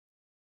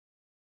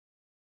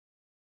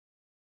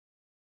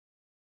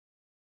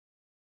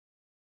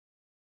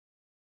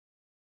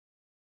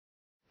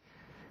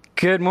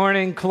Good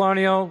morning,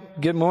 Colonial.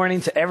 Good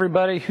morning to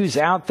everybody who's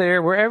out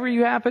there, wherever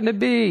you happen to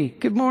be.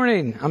 Good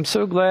morning. I'm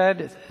so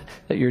glad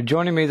that you're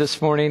joining me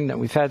this morning, that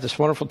we've had this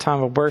wonderful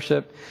time of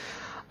worship.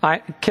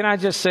 Can I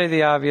just say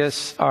the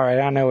obvious? All right,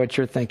 I know what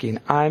you're thinking.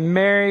 I'm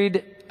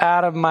married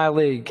out of my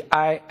league.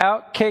 I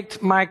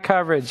outkicked my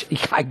coverage.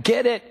 I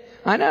get it.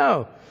 I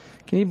know.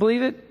 Can you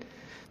believe it?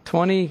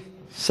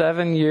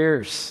 27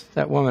 years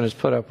that woman has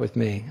put up with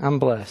me. I'm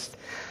blessed.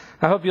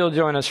 I hope you'll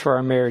join us for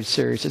our marriage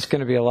series. It's going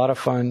to be a lot of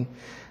fun.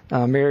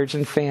 Marriage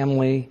and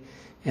family,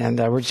 and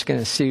we're just going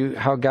to see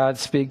how God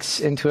speaks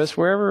into us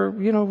wherever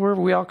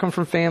we all come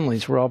from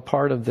families. We're all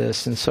part of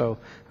this, and so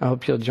I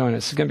hope you'll join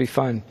us. It's going to be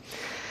fun.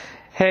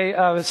 Hey,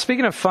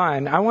 speaking of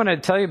fun, I want to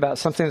tell you about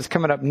something that's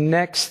coming up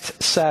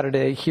next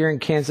Saturday here in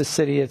Kansas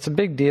City. It's a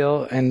big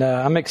deal, and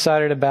I'm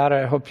excited about it.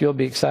 I hope you'll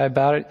be excited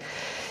about it.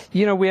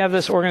 You know, we have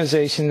this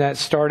organization that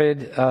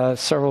started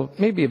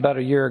maybe about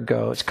a year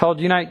ago. It's called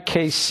Unite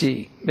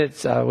KC.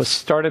 It was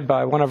started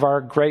by one of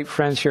our great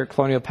friends here at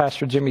Colonial,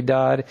 Pastor Jimmy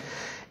Dodd,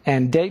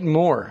 and Dayton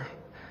Moore,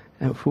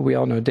 who we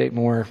all know Dayton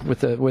Moore with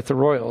the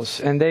Royals.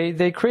 And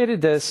they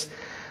created this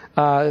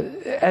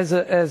as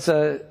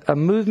a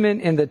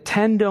movement in the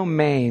 10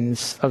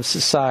 domains of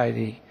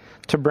society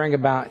to bring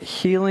about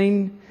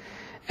healing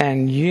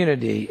and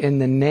unity in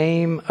the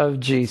name of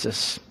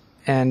Jesus.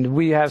 And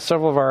we have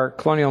several of our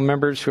Colonial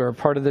members who are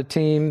part of the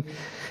team.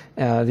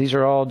 These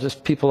are all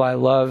just people I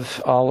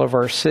love all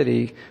over our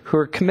city who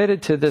are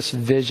committed to this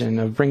vision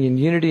of bringing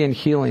unity and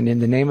healing in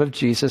the name of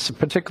Jesus,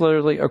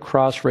 particularly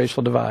across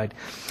racial divide.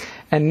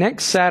 And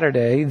next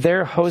Saturday,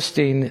 they're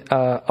hosting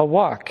a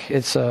walk.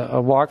 It's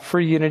a walk for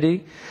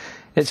unity.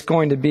 It's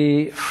going to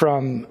be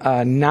from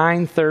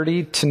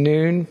 9:30 to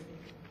noon,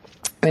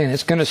 and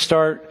it's going to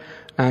start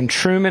on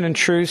Truman and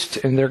Troost,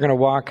 and they're going to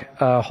walk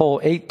a whole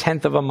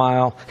 8/10 of a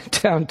mile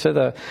down to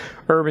the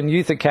Urban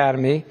Youth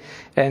Academy.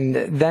 And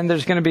then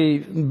there's going to be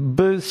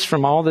booths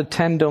from all the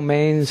 10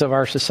 domains of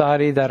our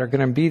society that are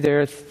going to be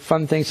there,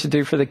 fun things to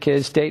do for the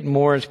kids. Dayton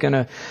Moore is going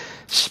to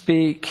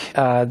speak.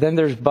 Then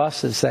there's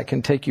buses that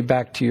can take you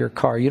back to your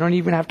car. You don't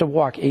even have to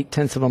walk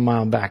 8/10 of a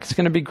mile back. It's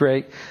going to be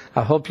great.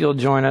 I hope you'll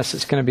join us.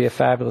 It's going to be a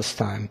fabulous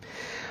time.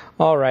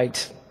 All right.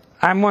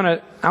 I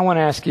want to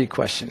ask you a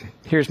question.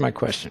 Here's my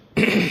question.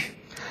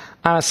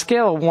 On a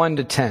scale of 1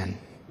 to 10,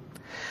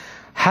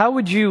 how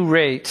would you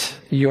rate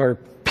your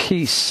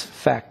peace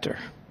factor?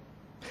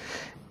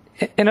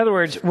 In other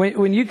words,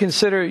 when you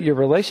consider your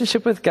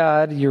relationship with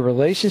God, your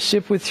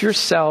relationship with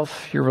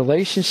yourself, your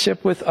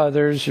relationship with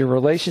others, your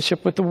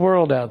relationship with the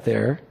world out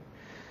there,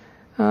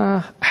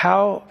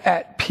 how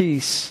at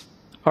peace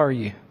are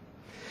you?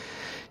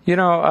 You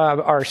know,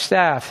 our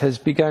staff has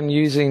begun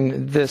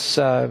using this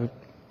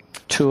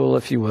tool,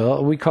 if you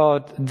will. We call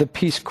it the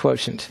Peace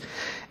Quotient.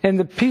 And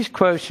the Peace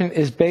Quotient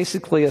is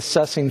basically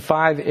assessing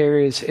 5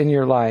 areas in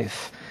your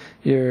life: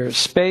 your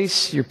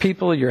space, your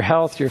people, your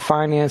health, your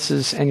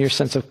finances, and your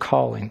sense of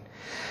calling.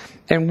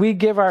 And we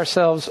give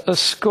ourselves a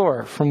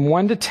score from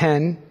 1 to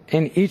 10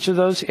 in each of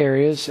those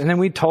areas, and then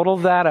we total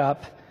that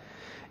up,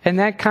 and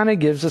that kind of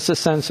gives us a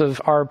sense of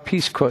our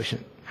Peace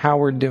Quotient, how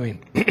we're doing.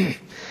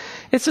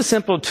 It's a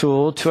simple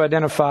tool to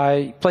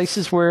identify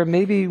places where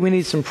maybe we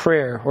need some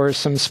prayer or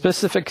some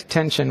specific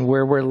attention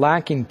where we're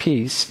lacking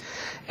peace.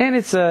 And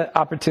it's an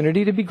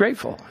opportunity to be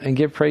grateful and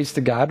give praise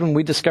to God when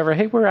we discover,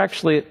 hey, we're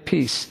actually at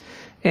peace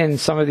in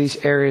some of these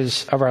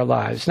areas of our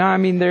lives. Now, I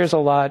mean, there's a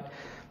lot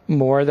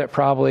more that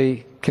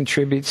probably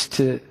contributes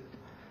to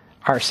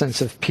our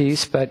sense of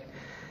peace, but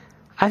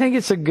I think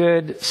it's a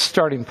good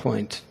starting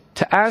point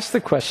to ask the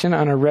question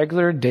on a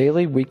regular,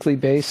 daily, weekly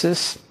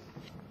basis: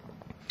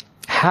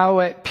 how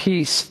at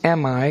peace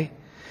am I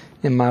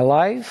in my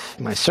life,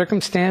 my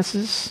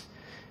circumstances,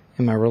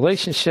 in my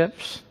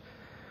relationships?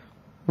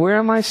 Where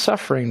am I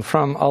suffering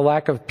from a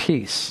lack of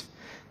peace?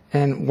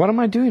 And what am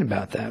I doing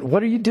about that?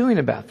 What are you doing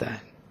about that?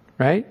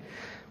 Right?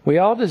 We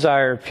all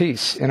desire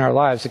peace in our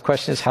lives. The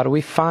question is, how do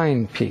we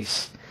find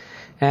peace?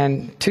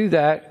 And to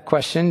that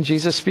question,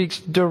 Jesus speaks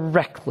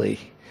directly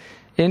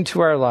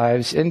into our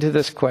lives, into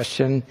this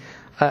question,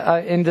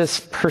 in this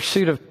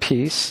pursuit of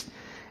peace.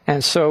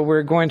 And so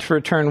we're going to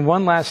return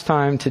one last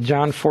time to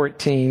John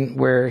 14,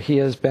 where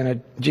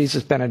Jesus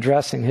has been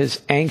addressing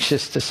his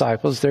anxious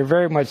disciples. They're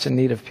very much in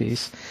need of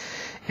peace.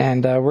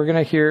 And we're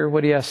going to hear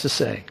what he has to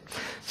say.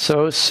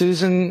 So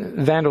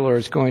Susan Vandeleur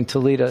is going to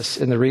lead us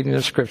in the reading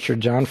of Scripture,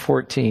 John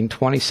 14,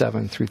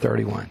 27 through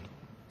 31.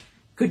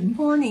 Good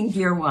morning,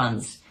 dear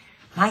ones.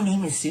 My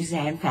name is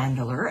Suzanne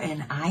Vandeleur,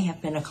 and I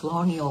have been a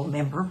Colonial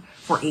member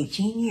for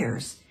 18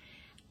 years.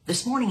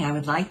 This morning I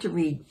would like to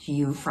read to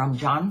you from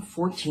John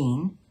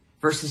 14,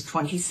 verses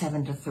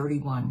 27 to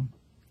 31.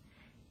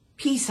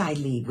 Peace I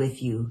leave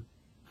with you,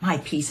 my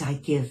peace I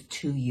give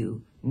to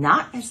you.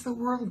 Not as the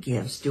world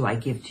gives do I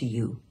give to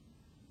you.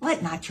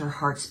 Let not your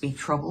hearts be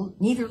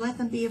troubled, neither let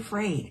them be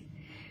afraid.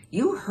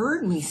 You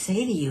heard me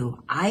say to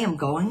you, I am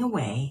going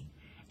away,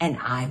 and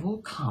I will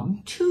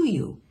come to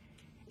you.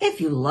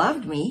 If you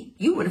loved me,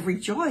 you would have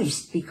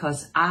rejoiced,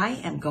 because I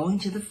am going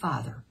to the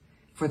Father,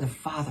 for the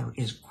Father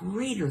is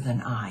greater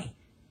than I.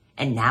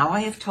 And now I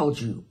have told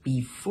you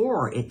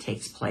before it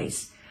takes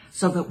place,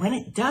 so that when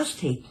it does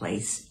take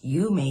place,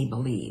 you may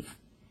believe.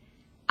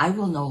 I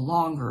will no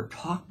longer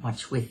talk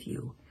much with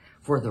you,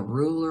 for the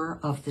ruler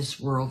of this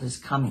world is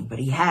coming, but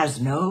he has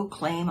no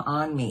claim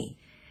on me.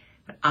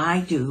 But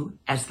I do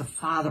as the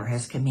Father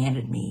has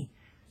commanded me,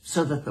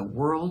 so that the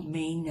world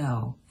may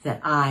know that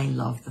I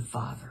love the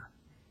Father.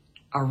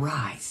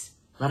 Arise,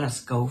 let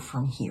us go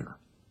from here.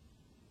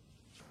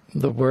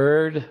 The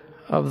word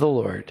of the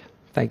Lord.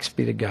 Thanks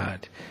be to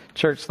God.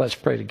 Church, let's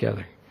pray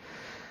together.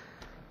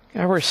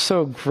 God, we're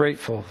so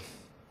grateful.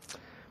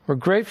 We're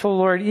grateful,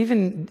 Lord,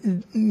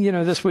 even,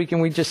 this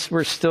weekend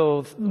we're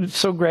still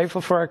so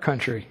grateful for our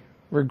country.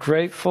 We're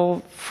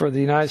grateful for the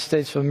United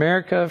States of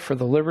America, for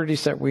the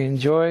liberties that we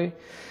enjoy.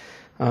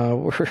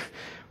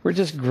 We're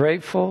just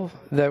grateful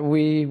that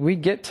we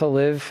get to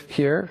live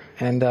here.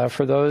 And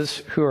for those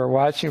who are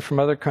watching from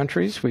other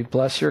countries, we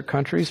bless your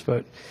countries,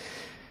 but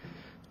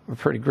we're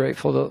pretty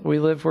grateful that we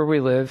live where we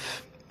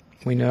live.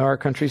 We know our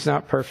country's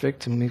not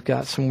perfect, and we've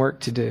got some work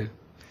to do.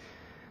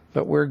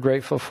 But we're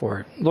grateful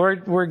for it.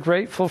 Lord, we're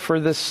grateful for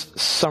this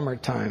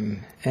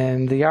summertime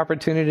and the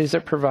opportunities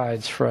it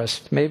provides for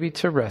us, maybe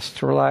to rest,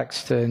 to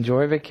relax, to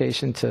enjoy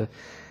vacation, to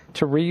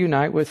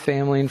reunite with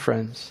family and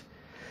friends.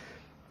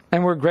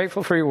 And we're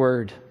grateful for your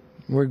word.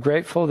 We're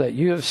grateful that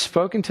you have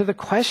spoken to the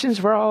questions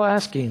we're all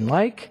asking,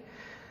 like,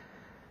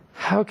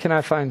 how can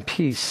I find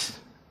peace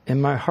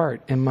in my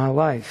heart, in my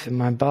life, in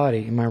my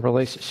body, in my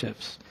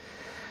relationships?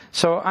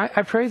 So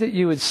I pray that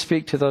you would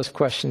speak to those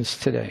questions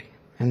today,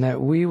 and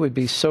that we would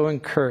be so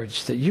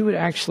encouraged that you would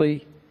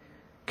actually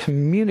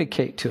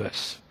communicate to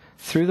us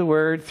through the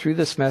word, through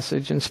this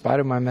message, in spite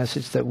of my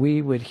message, that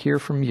we would hear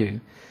from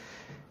you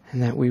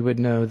and that we would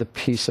know the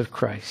peace of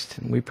Christ.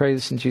 And we pray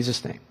this in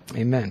Jesus' name.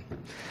 Amen.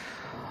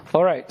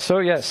 All right. So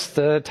yes,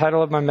 the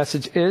title of my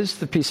message is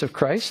The Peace of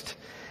Christ,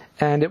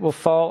 and it will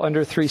fall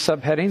under 3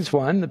 subheadings.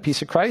 1, the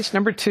peace of Christ.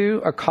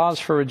 2, a cause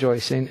for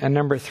rejoicing.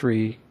 And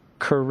 3,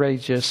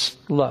 courageous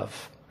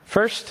love.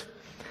 First,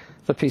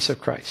 the peace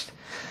of Christ.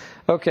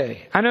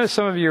 Okay, I know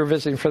some of you are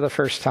visiting for the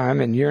first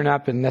time and you're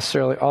not been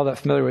necessarily all that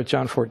familiar with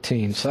John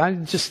 14. So I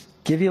just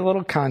give you a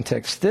little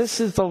context. This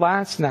is the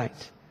last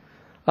night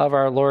of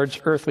our Lord's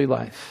earthly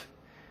life.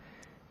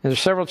 And there's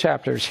several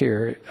chapters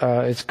here.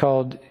 It's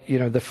called,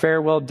 the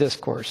farewell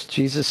discourse.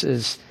 Jesus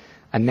is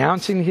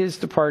announcing his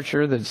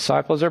departure. The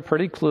disciples are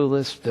pretty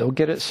clueless. They'll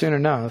get it soon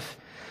enough.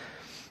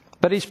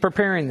 But he's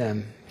preparing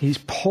them. He's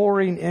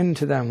pouring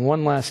into them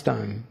one last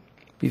time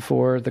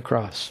before the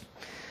cross.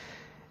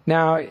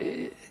 Now,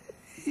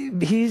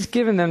 he's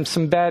given them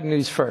some bad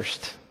news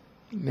first.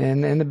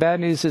 And the bad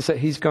news is that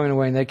he's going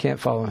away and they can't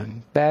follow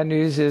him. Bad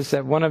news is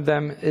that one of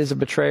them is a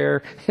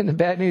betrayer. And the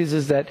bad news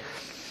is that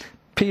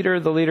Peter,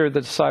 the leader of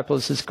the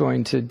disciples, is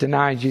going to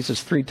deny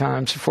Jesus 3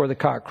 times before the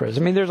cock crows.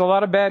 I mean, there's a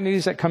lot of bad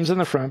news that comes in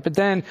the front. But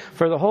then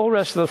for the whole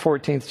rest of the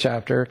 14th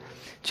chapter,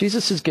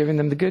 Jesus is giving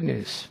them the good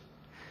news.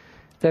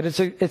 That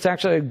it's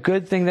actually a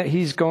good thing that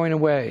he's going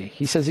away.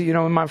 He says,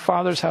 in my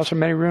Father's house are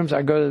many rooms.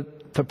 I go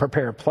to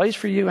prepare a place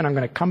for you, and I'm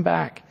going to come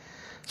back.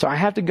 So I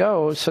have to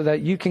go so that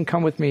you can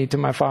come with me to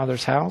my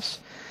Father's house.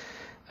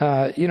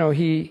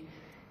 He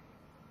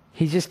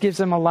just gives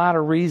them a lot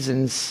of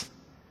reasons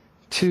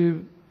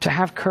to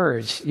have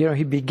courage.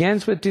 He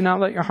begins with, do not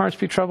let your hearts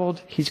be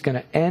troubled. He's going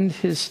to end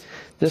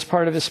this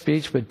part of his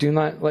speech with, do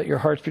not let your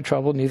hearts be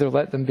troubled, neither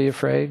let them be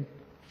afraid.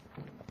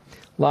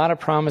 A lot of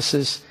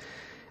promises,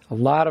 a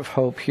lot of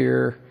hope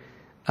here.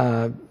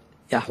 A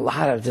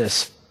lot of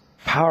this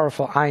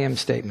powerful I am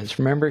statements.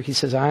 Remember, he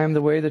says, I am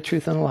the way, the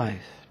truth, and the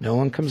life. No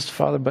one comes to the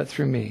Father but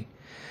through me.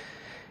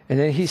 And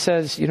then he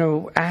says,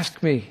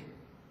 ask me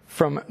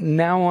from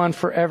now on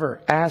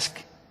forever.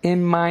 Ask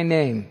in my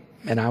name,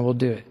 and I will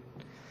do it.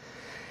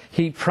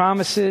 He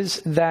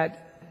promises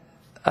that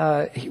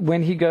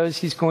when he goes,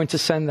 he's going to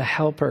send the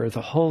Helper,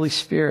 the Holy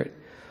Spirit,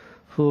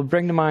 who will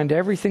bring to mind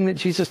everything that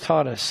Jesus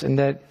taught us, and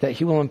that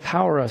he will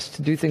empower us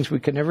to do things we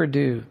could never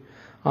do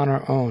on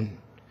our own.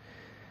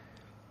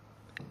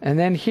 And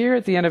then here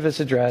at the end of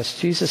his address,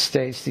 Jesus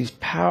states these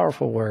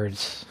powerful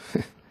words.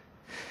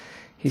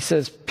 He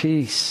says,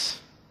 peace.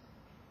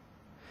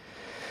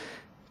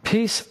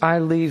 Peace I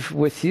leave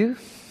with you,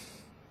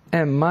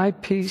 and my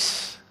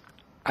peace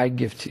I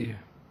give to you.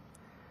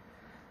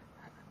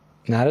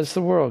 Not as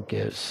the world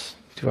gives,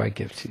 do I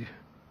give to you.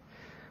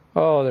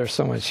 Oh, there's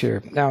so much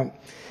here. Now,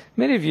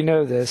 many of you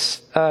know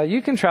this.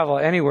 You can travel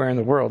anywhere in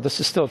the world. This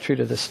is still true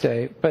to this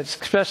day, but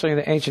especially in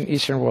the ancient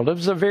Eastern world. It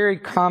was a very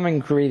common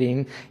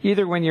greeting.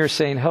 Either when you're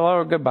saying hello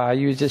or goodbye,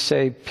 you would just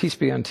say, peace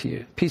be unto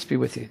you. Peace be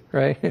with you,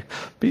 right?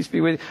 Peace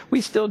be with you.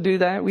 We still do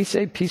that. We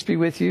say peace be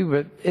with you,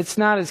 but it's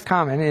not as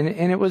common.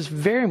 And it was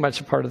very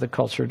much a part of the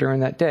culture during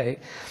that day.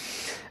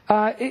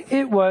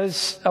 It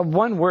was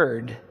one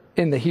word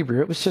in the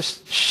Hebrew. It was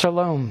just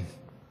shalom.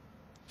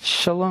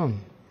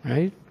 Shalom,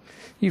 right?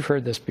 You've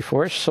heard this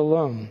before.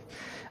 Shalom.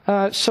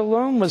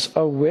 Shalom was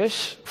a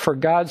wish for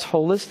God's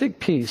holistic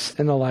peace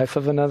in the life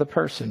of another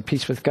person.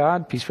 Peace with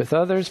God, peace with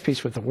others,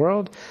 peace with the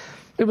world.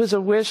 It was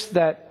a wish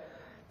that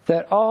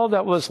that all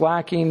that was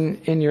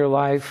lacking in your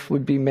life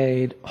would be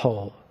made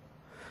whole.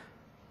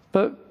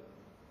 But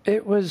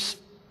it was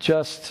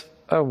just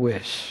a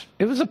wish.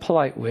 It was a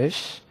polite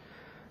wish.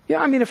 Yeah,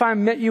 I mean, if I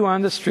met you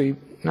on the street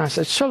and I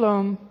said,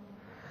 Shalom,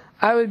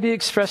 I would be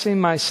expressing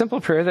my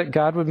simple prayer that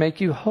God would make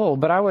you whole,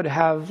 but I would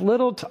have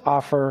little to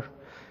offer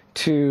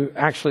to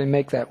actually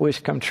make that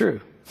wish come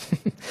true.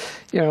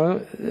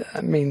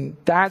 I mean,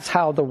 that's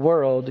how the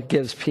world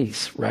gives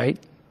peace, right?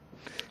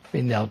 I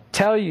mean, they'll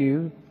tell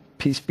you,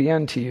 peace be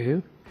unto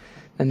you,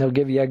 and they'll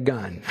give you a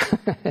gun,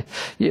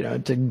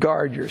 to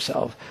guard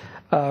yourself.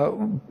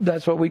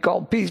 That's what we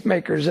call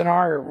peacemakers in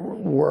our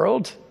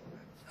world.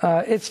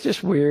 It's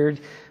just weird.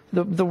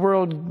 The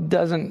world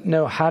doesn't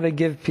know how to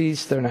give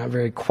peace. They're not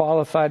very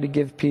qualified to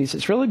give peace.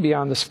 It's really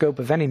beyond the scope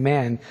of any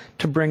man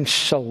to bring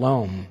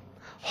shalom,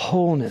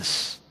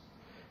 wholeness,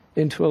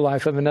 into a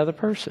life of another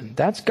person.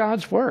 That's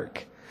God's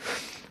work.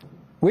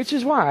 Which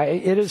is why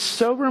it is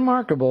so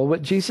remarkable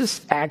what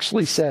Jesus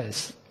actually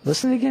says.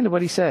 Listen again to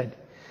what he said.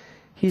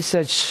 He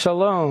said,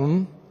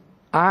 Shalom,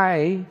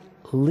 I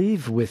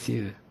leave with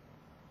you.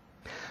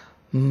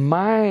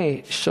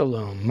 My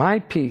shalom, my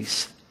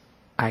peace,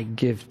 I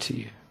give to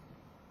you.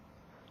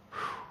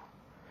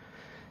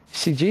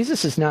 See,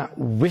 Jesus is not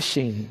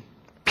wishing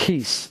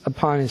peace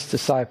upon his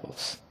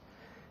disciples.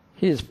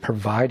 He is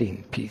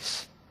providing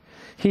peace.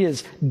 He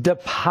is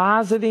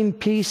depositing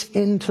peace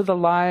into the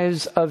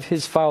lives of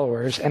his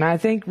followers. And I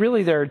think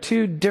really there are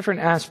two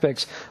different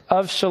aspects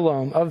of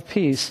shalom, of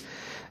peace,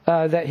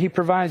 that he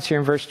provides here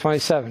in verse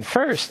 27.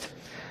 First,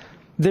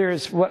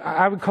 there's what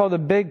I would call the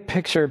big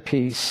picture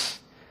peace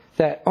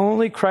that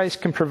only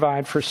Christ can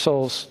provide for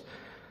souls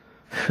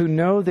who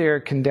know they are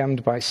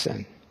condemned by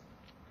sin.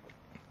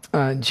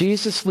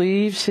 Jesus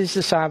leaves his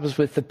disciples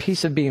with the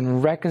peace of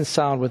being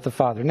reconciled with the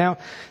Father. Now,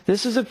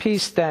 this is a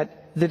peace that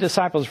the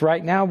disciples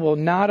right now will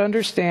not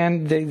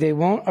understand. They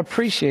won't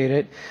appreciate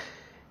it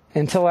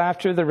until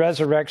after the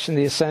resurrection,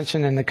 the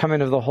ascension, and the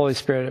coming of the Holy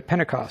Spirit at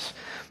Pentecost.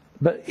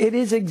 But it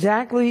is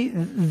exactly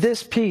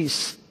this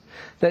peace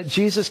that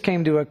Jesus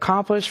came to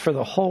accomplish for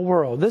the whole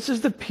world. This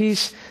is the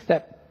peace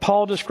that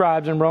Paul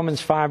describes in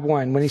Romans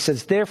 5:1 when he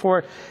says,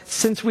 Therefore,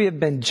 since we have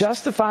been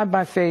justified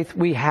by faith,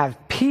 we have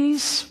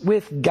peace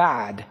with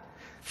God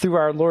through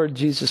our Lord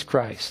Jesus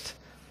Christ.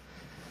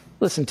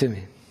 Listen to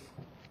me.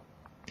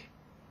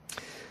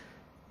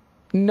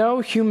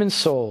 No human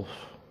soul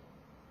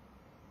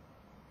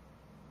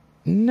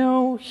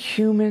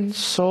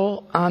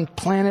on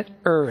planet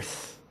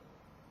Earth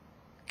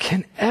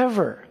can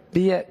ever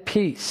be at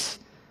peace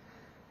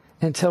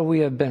until we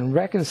have been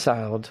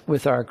reconciled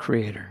with our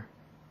Creator.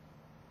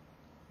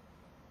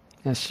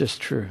 That's just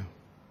true.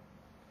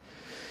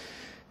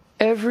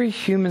 Every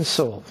human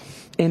soul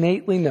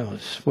innately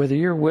knows, whether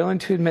you're willing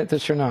to admit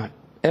this or not,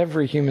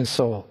 every human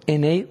soul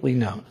innately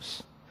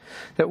knows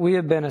that we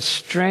have been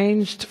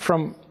estranged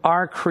from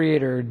our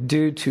Creator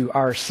due to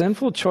our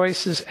sinful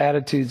choices,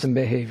 attitudes, and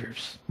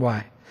behaviors.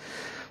 Why?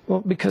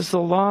 Well, because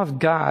the law of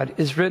God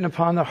is written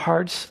upon the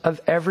hearts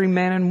of every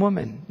man and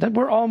woman, that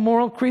we're all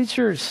moral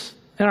creatures,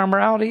 and our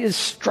morality is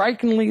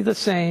strikingly the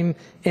same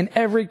in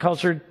every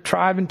culture,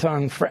 tribe, and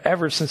tongue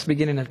forever since the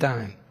beginning of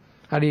time.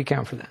 How do you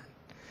account for that?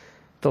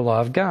 The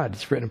law of God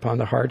is written upon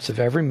the hearts of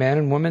every man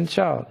and woman and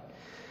child.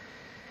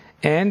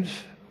 And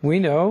we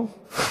know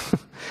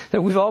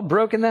that we've all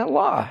broken that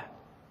law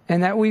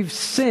and that we've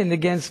sinned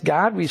against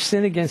God. We've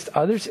sinned against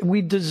others.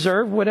 We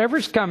deserve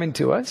whatever's coming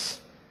to us.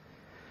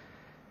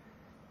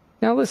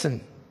 Now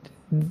listen,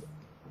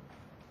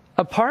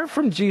 apart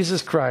from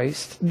Jesus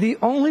Christ, the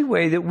only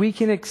way that we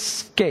can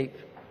escape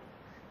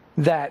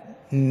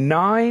that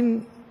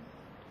gnawing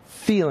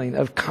feeling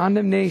of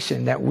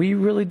condemnation that we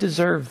really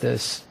deserve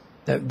this,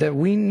 that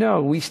we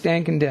know we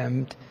stand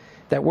condemned,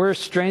 that we're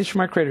estranged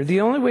from our Creator,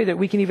 the only way that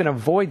we can even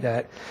avoid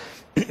that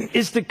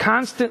is to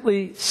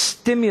constantly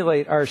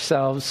stimulate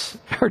ourselves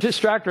or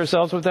distract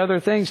ourselves with other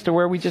things to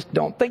where we just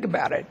don't think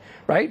about it,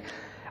 right?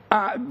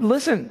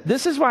 Listen,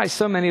 this is why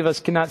so many of us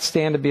cannot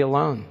stand to be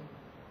alone.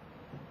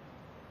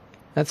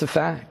 That's a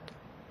fact.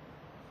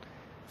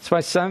 That's why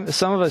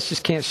some of us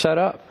just can't shut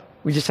up.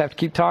 We just have to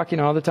keep talking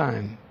all the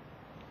time.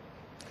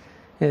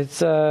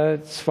 It's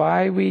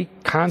why we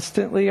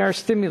constantly are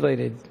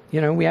stimulated.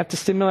 We have to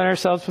stimulate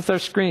ourselves with our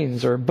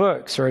screens or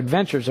books or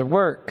adventures or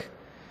work.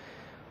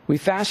 We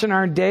fashion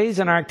our days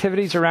and our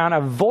activities around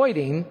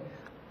avoiding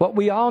what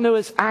we all know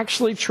is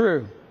actually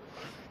true.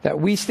 That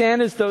we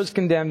stand as those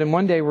condemned and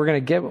one day we're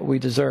going to get what we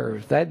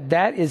deserve.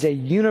 That is a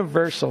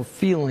universal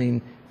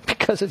feeling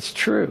because it's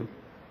true.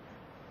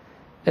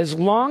 As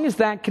long as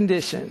that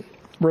condition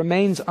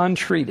remains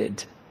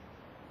untreated,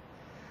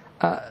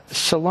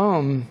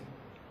 shalom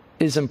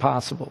is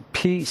impossible.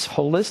 Peace,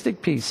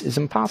 holistic peace is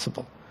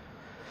impossible.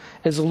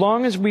 As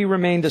long as we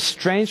remain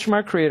estranged from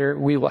our Creator,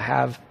 we will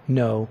have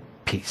no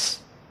peace.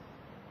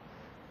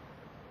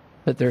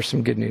 But there's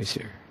some good news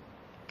here.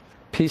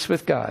 Peace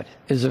with God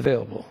is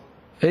available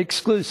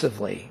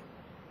exclusively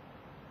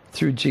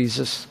through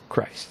Jesus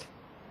Christ.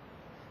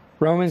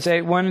 Romans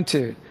 8:1 and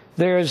 2.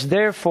 There is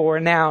therefore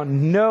now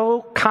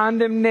no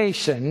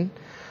condemnation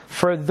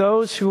for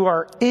those who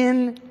are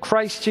in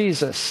Christ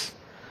Jesus.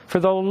 For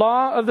the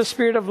law of the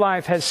Spirit of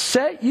life has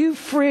set you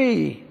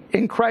free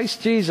in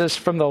Christ Jesus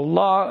from the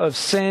law of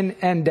sin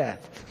and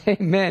death.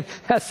 Amen.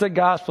 That's the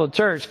gospel,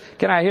 church.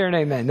 Can I hear an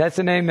amen? That's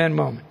an amen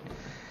moment.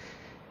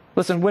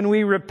 Listen, when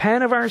we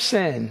repent of our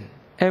sin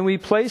and we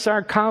place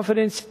our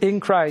confidence in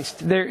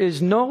Christ, there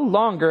is no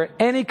longer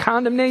any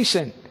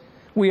condemnation.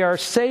 We are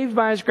saved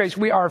by His grace.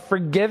 We are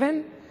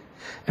forgiven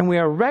and we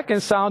are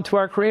reconciled to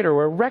our Creator.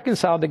 We're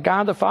reconciled to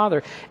God the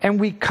Father. And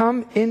we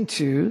come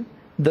into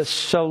the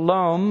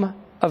shalom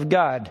of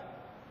God.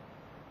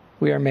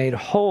 We are made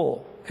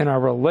whole in our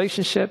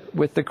relationship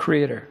with the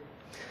Creator.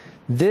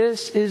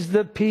 This is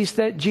the peace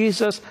that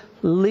Jesus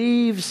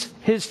leaves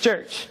His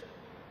church.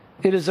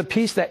 It is a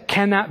peace that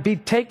cannot be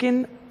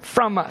taken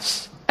from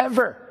us,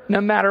 ever,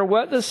 no matter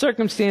what the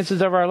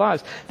circumstances of our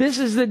lives. This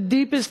is the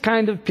deepest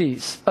kind of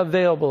peace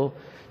available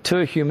to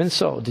a human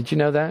soul. Did you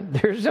know that?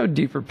 There's no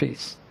deeper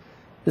peace.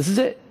 This is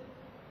it.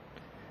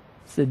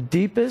 It's the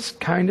deepest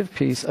kind of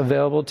peace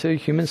available to a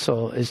human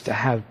soul is to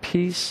have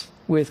peace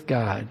with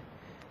God.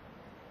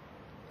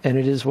 And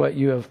it is what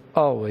you have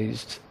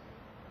always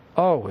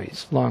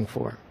longed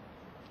for.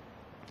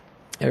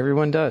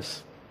 Everyone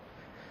does.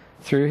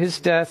 Through His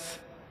death,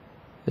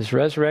 His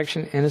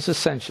resurrection, and His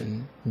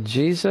ascension,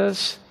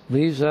 Jesus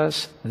leaves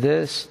us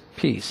this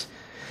peace.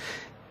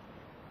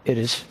 It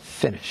is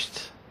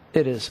finished.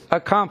 It is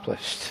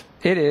accomplished.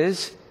 It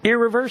is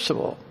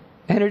irreversible.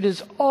 And it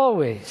is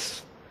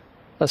always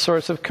a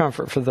source of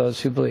comfort for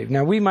those who believe.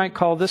 Now, we might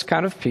call this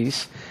kind of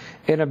peace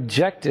an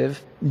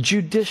objective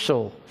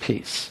judicial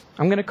peace.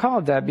 I'm going to call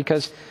it that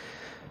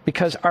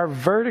because our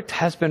verdict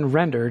has been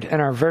rendered,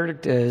 and our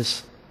verdict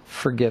is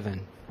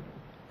forgiven.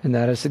 And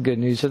that is the good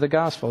news of the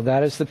gospel.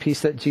 That is the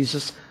peace that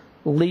Jesus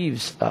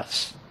leaves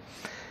us.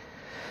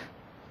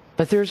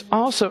 But there's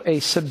also a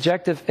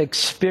subjective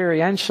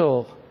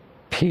experiential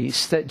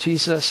peace that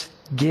Jesus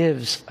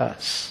gives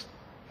us,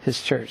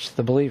 His church,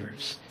 the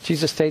believers.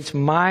 Jesus states,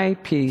 "My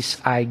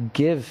peace I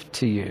give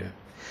to you."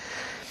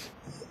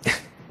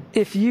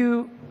 If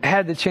you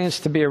had the chance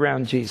to be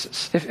around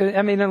Jesus,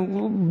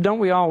 don't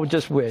we all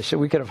just wish that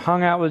we could have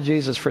hung out with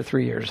Jesus for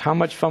 3 years? How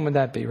much fun would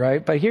that be,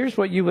 right? But here's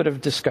what you would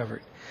have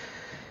discovered.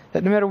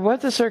 That no matter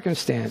what the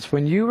circumstance,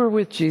 when you were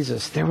with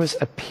Jesus, there was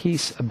a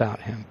peace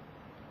about Him.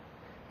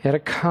 He had a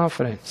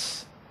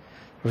confidence.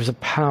 There was a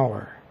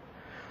power.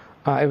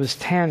 It was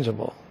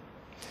tangible.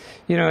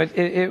 You know,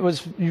 it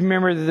was, you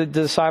remember the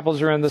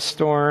disciples are in the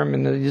storm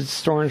and the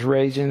storm's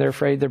raging. They're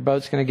afraid their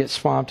boat's going to get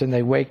swamped, and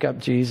they wake up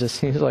Jesus.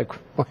 He's like,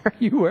 "Why are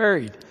you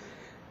worried?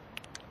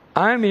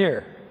 I'm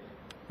here."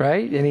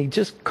 Right? And He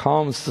just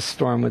calms the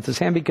storm with His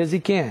hand because He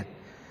can.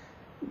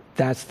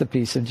 That's the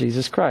peace of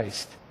Jesus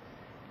Christ.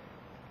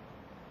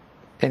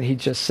 And He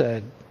just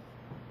said,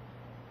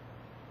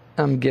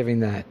 "I'm giving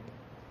that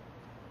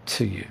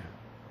to you."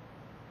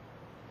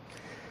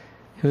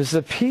 It was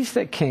the peace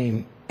that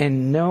came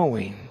in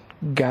knowing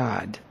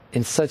God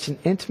in such an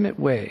intimate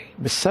way,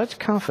 with such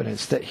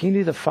confidence that He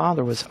knew the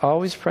Father was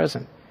always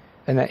present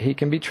and that He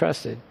can be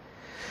trusted.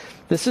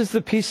 This is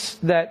the peace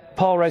that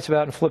Paul writes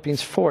about in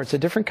Philippians 4. It's a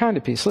different kind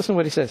of peace. Listen to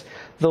what he says.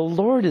 "The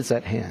Lord is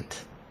at hand.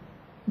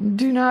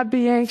 Do not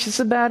be anxious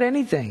about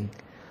anything,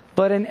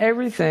 but in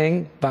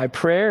everything, by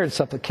prayer and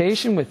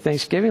supplication with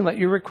thanksgiving, let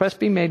your requests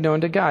be made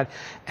known to God.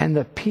 And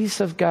the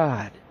peace of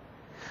God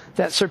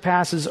that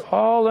surpasses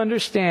all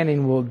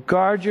understanding will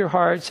guard your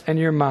hearts and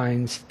your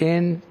minds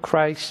in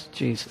Christ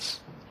Jesus."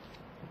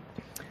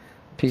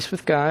 Peace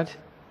with God,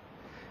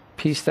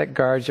 peace that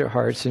guards your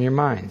hearts and your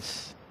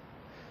minds.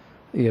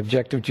 The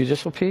objective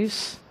judicial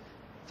peace,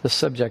 the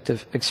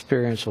subjective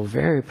experiential,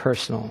 very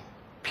personal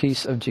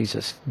peace of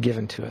Jesus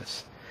given to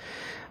us.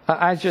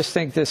 I just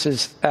think this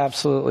is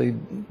absolutely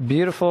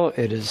beautiful.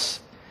 It is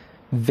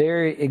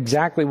very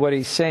exactly what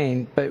He's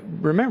saying. But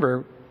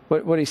remember,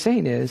 what He's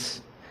saying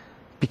is,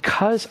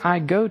 because I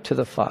go to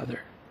the Father,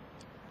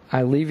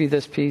 I leave you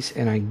this peace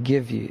and I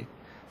give you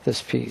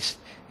this peace.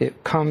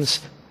 It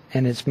comes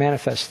and it's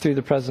manifest through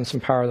the presence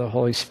and power of the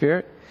Holy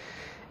Spirit.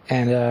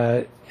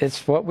 And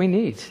it's what we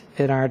need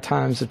in our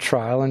times of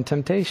trial and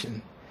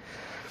temptation.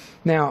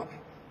 Now,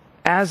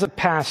 as a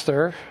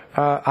pastor,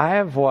 I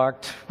have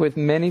walked with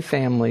many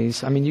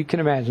families. I mean, you can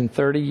imagine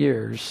 30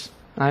 years.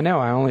 I know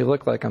I only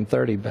look like I'm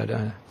 30, but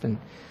I've been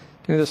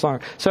doing this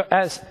long. So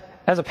as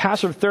a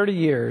pastor of 30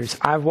 years,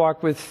 I've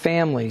walked with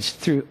families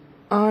through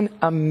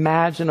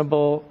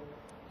unimaginable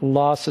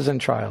losses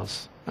and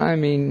trials. I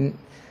mean,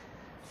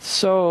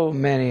 so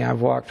many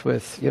I've walked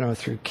with,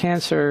 through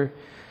cancer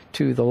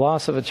to the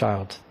loss of a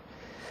child.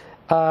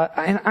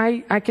 And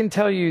I can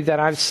tell you that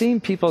I've seen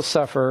people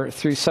suffer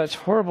through such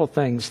horrible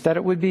things that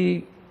it would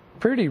be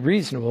pretty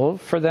reasonable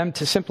for them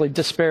to simply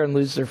despair and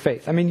lose their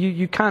faith. I mean,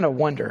 you kind of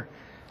wonder,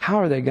 how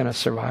are they going to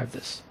survive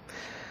this?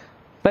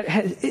 But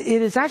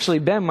it has actually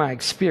been my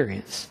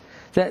experience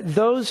that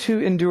those who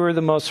endure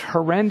the most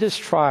horrendous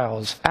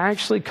trials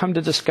actually come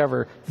to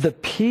discover the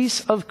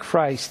peace of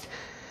Christ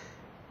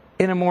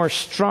in a more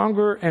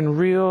stronger and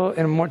real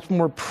and a much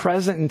more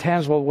present and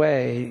tangible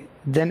way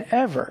than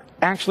ever,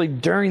 actually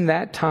during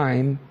that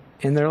time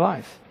in their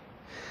life.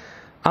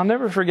 I'll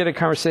never forget a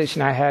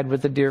conversation I had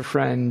with a dear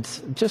friend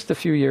just a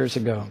few years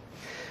ago.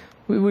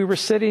 We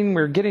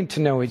were getting to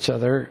know each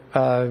other.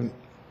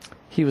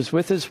 He was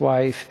with his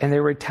wife, and they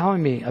were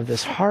telling me of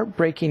this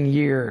heartbreaking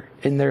year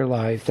in their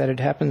life that had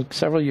happened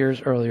several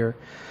years earlier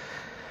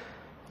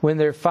when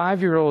their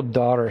 5-year-old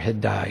daughter had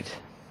died.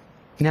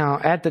 Now,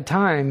 at the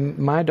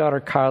time, my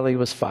daughter Kylie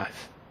was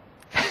 5.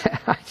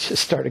 I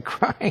just started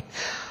crying.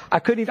 I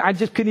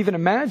just couldn't even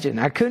imagine.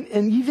 I couldn't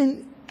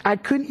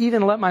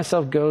even let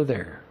myself go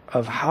there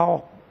of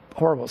how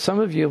horrible. Some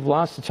of you have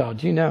lost a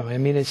child, you know. I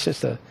mean,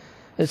 it's an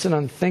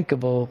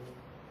unthinkable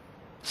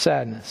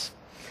sadness.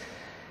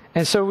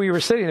 And so we were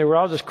sitting there, we're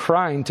all just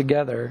crying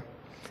together.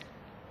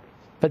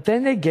 But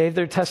then they gave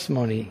their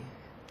testimony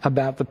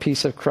about the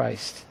peace of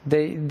Christ.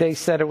 They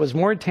said it was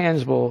more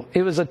tangible.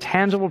 It was a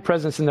tangible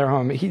presence in their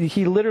home.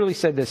 He literally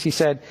said this. He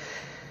said,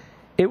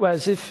 it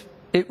was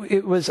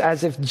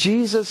as if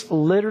Jesus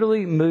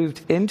literally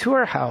moved into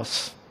our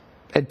house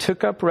and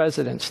took up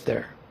residence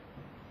there.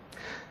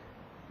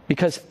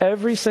 Because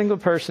every single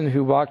person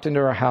who walked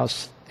into our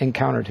house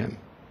encountered him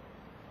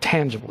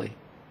tangibly.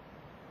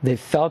 They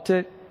felt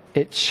it.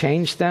 It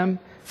changed them.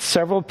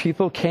 Several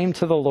people came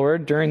to the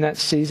Lord during that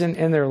season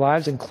in their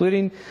lives,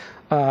 including,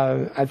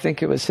 I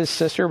think it was his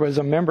sister, was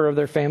a member of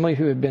their family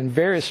who had been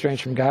very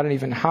estranged from God and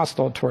even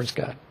hostile towards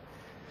God.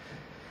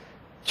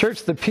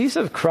 Church, the peace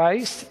of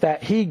Christ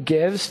that he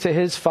gives to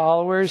his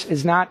followers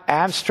is not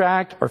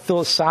abstract or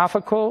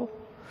philosophical.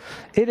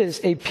 It is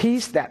a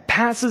peace that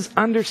passes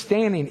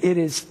understanding. It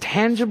is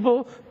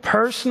tangible,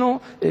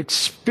 personal,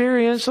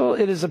 experiential.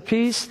 It is a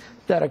peace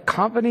that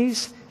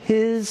accompanies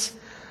his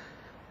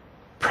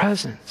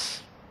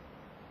presence.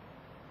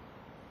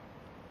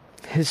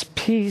 His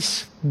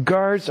peace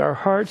guards our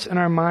hearts and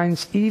our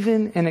minds,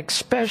 even and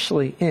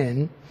especially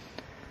in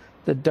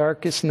the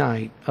darkest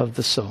night of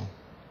the soul.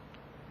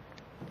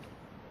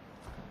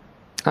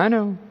 I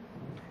know.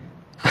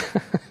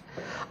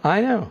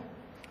 I know.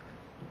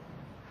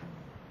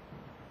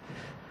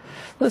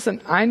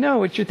 Listen, I know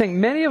what you think.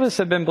 Many of us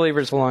have been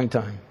believers a long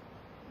time.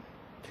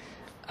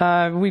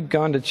 We've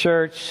gone to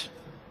church.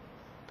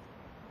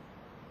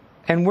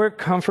 And we're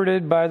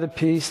comforted by the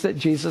peace that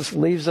Jesus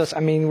leaves us. I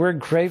mean, we're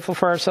grateful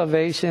for our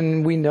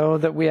salvation. We know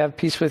that we have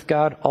peace with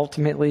God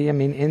ultimately. I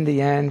mean, in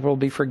the end, we'll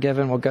be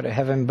forgiven. We'll go to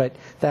heaven. But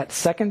that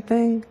second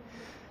thing,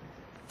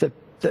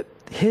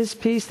 his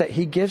peace that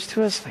he gives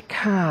to us, like,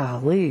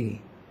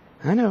 golly,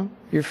 I know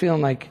you're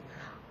feeling like,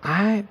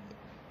 I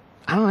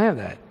don't have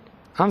that.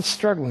 I'm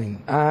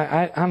struggling.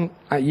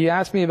 You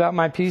asked me about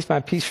my peace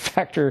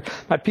factor,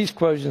 my peace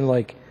quotient is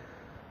like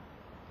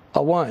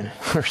a 1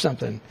 or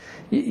something.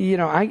 You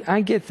know, I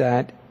get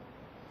that.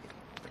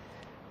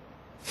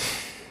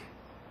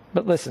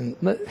 But listen,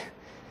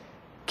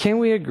 can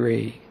we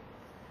agree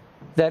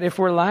that if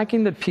we're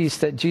lacking the peace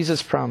that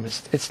Jesus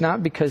promised, it's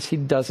not because he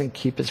doesn't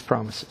keep his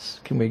promises?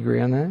 Can we agree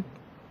on that?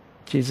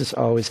 Jesus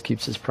always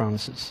keeps his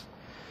promises.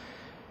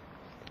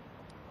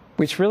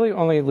 Which really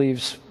only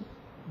leaves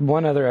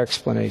one other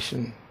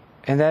explanation,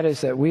 and that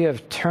is that we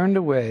have turned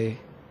away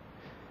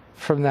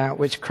from that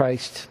which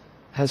Christ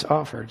has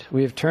offered.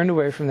 We have turned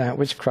away from that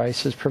which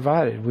Christ has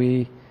provided.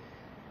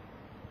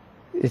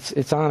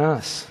 It's on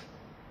us,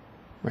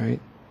 right?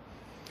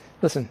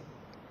 Listen,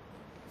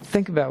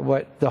 think about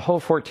what the whole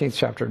 14th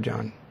chapter of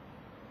John.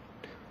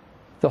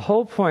 The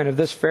whole point of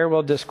this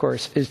farewell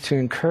discourse is to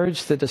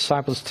encourage the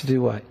disciples to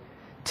do what?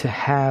 To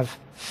have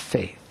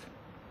faith.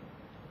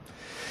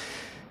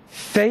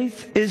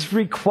 Faith is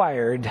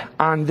required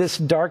on this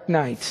dark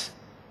night.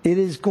 It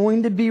is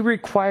going to be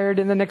required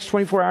in the next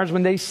 24 hours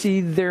when they see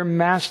their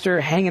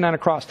master hanging on a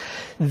cross.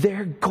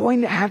 They're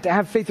going to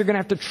have faith. They're going to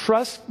have to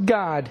trust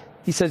God.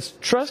 He says,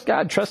 trust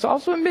God, trust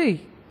also in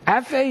me.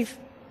 Have faith.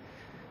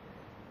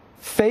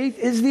 Faith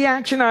is the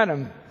action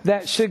item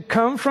that should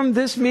come from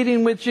this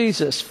meeting with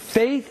Jesus.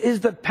 Faith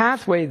is the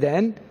pathway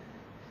then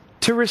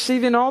to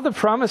receiving all the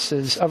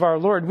promises of our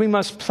Lord. We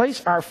must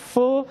place our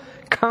full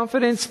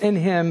confidence in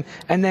him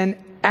and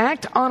then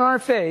act on our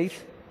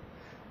faith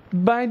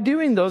by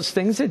doing those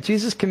things that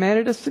Jesus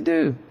commanded us to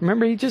do.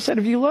 Remember, he just said,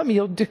 if you love me,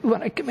 you'll do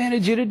what I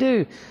commanded you to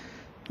do.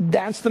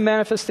 That's the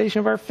manifestation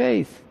of our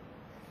faith.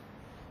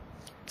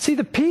 See,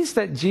 the peace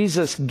that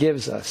Jesus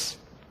gives us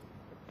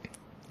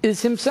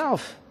is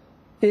himself.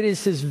 It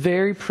is his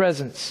very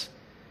presence.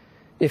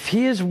 If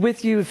he is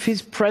with you, if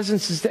his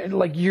presence is there,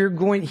 like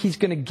he's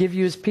going to give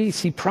you his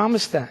peace. He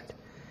promised that.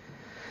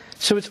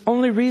 So it's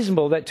only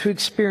reasonable that to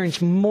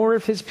experience more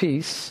of his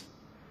peace,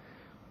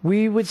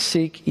 we would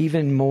seek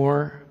even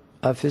more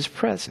of his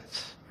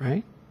presence,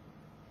 right?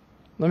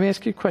 Let me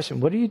ask you a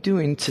question. What are you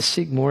doing to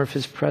seek more of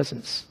his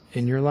presence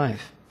in your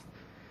life?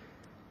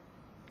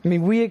 I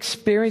mean, we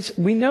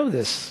know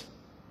this.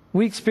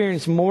 We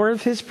experience more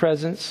of his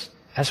presence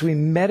as we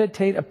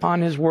meditate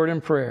upon his word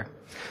in prayer.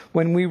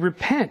 When we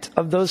repent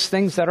of those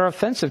things that are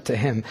offensive to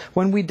him.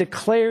 When we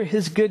declare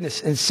his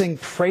goodness and sing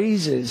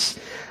praises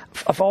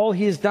of all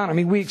he has done. I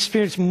mean, we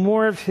experience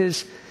more of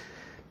his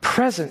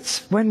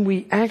presence, when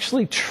we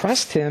actually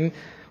trust him,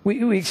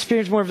 we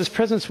experience more of his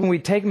presence when we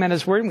take him at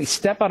his word and we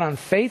step out on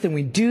faith and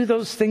we do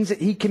those things that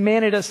he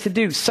commanded us to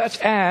do, such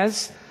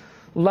as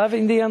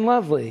loving the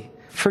unlovely,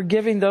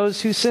 forgiving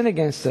those who sin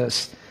against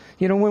us.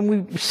 When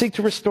we seek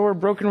to restore a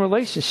broken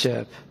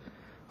relationship,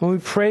 when we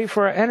pray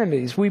for our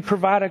enemies, we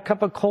provide a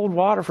cup of cold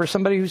water for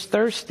somebody who's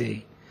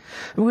thirsty.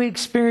 We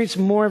experience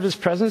more of his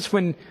presence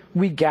when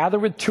we gather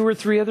with 2 or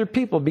 3 other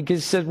people, because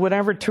he said,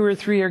 whenever 2 or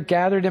 3 are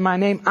gathered in my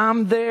name,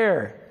 I'm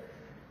there.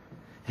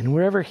 And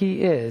wherever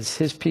he is,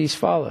 his peace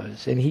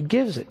follows, and he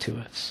gives it to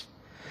us.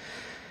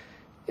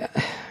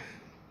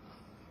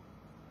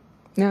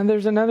 Now,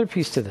 there's another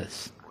piece to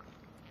this.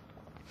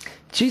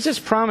 Jesus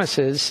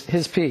promises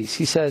his peace.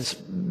 He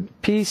says,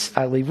 peace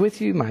I leave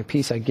with you, my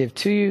peace I give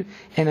to you.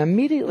 And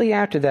immediately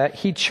after that,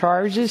 he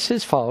charges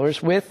his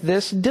followers with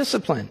this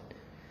discipline.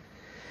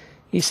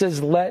 He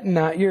says, let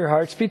not your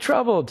hearts be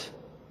troubled,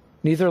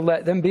 neither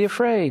let them be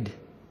afraid.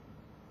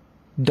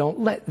 Don't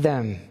let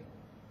them.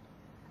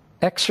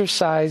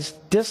 Exercise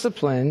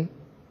discipline,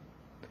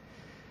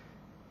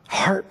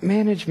 heart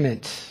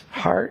management,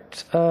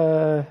 heart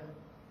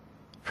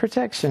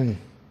protection.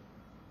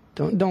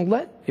 Don't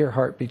let your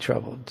heart be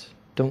troubled.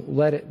 Don't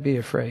let it be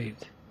afraid.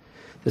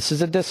 This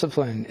is a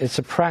discipline. It's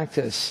a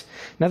practice.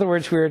 In other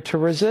words, we are to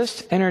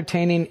resist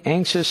entertaining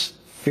anxious,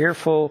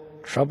 fearful,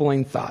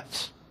 troubling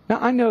thoughts. Now,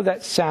 I know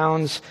that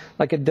sounds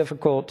like a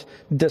difficult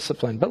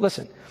discipline, but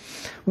listen,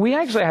 we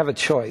actually have a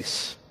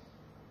choice.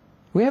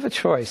 We have a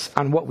choice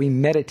on what we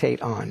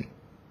meditate on.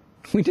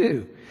 We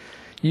do.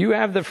 You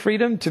have the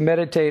freedom to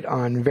meditate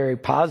on very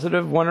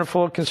positive,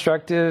 wonderful,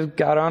 constructive,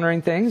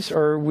 God-honoring things,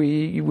 or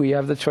we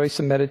have the choice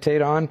to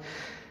meditate on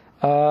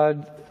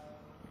other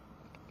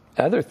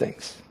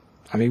things.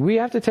 I mean, we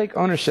have to take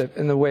ownership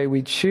in the way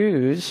we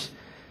choose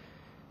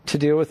to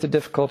deal with the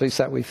difficulties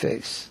that we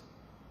face.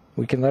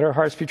 We can let our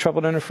hearts be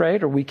troubled and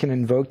afraid, or we can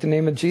invoke the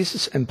name of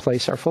Jesus and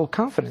place our full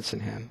confidence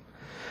in him.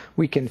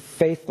 We can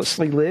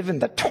faithlessly live in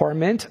the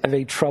torment of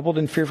a troubled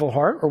and fearful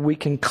heart, or we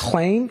can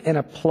claim and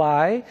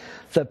apply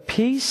the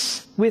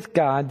peace with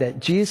God that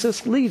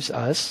Jesus leaves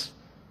us,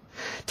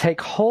 take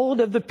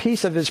hold of the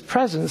peace of his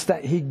presence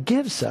that he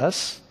gives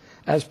us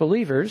as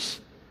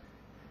believers,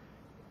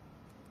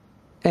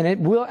 and it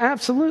will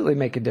absolutely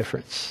make a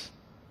difference,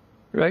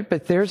 right?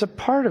 But there's a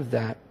part of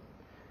that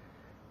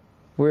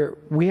where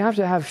we have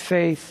to have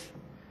faith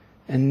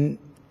and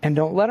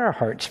don't let our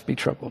hearts be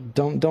troubled.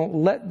 Don't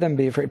let them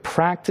be afraid.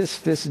 Practice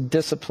this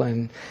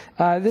discipline.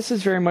 This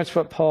is very much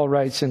what Paul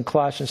writes in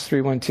Colossians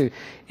 3:1-2.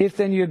 If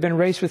then you have been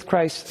raised with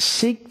Christ,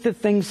 seek the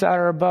things that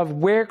are above,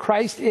 where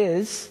Christ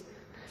is,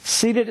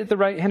 seated at the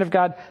right hand of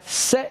God.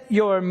 Set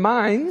your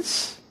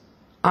minds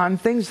on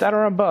things that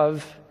are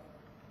above,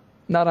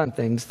 not on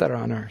things that are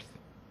on earth.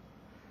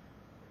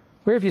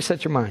 Where have you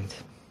set your mind?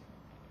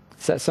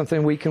 Is that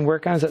something we can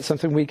work on? Is that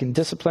something we can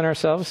discipline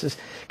ourselves?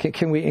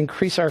 Can we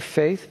increase our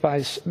faith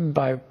by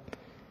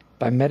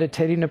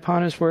meditating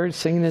upon his word,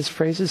 singing his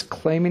praises,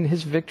 claiming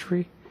his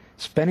victory,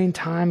 spending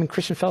time in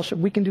Christian fellowship?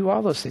 We can do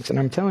all those things. And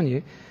I'm telling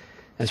you,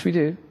 as we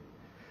do,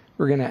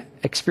 we're going to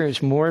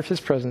experience more of his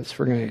presence.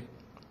 We're going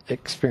to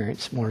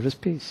experience more of his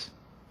peace.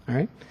 All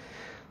right?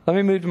 Let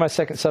me move to my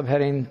second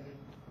subheading,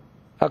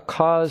 a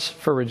cause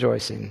for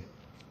rejoicing.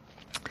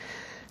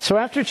 So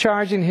after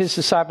charging his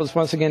disciples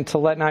once again to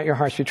let not your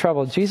hearts be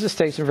troubled, Jesus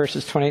states in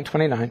verses 28 and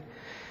 29,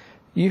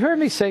 you heard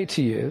me say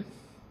to you,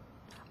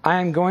 I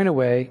am going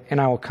away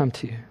and I will come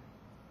to you.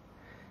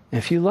 And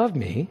if you love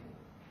me,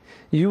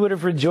 you would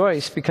have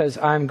rejoiced because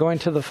I am going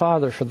to the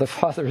Father, for the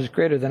Father is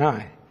greater than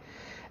I.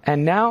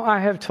 And now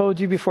I have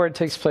told you before it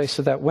takes place,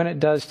 so that when it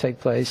does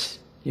take place,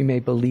 you may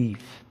believe,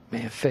 may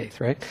have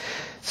faith, right?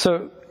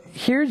 So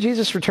here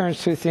Jesus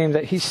returns to a theme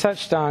that he's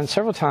touched on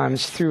several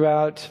times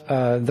throughout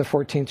the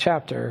 14th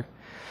chapter.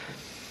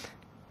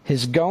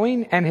 His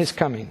going and his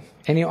coming.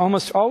 And he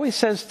almost always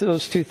says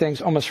those two things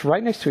almost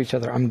right next to each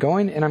other. I'm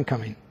going and I'm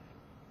coming.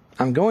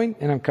 I'm going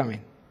and I'm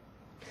coming.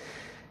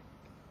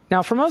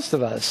 Now, for most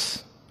of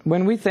us,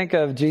 when we think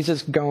of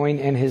Jesus going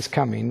and his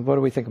coming, what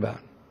do we think about?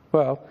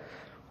 Well,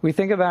 we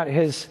think about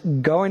his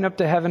going up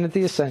to heaven at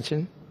the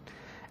ascension,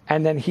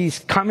 and then he's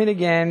coming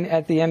again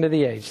at the end of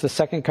the age, the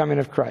second coming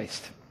of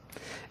Christ.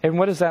 And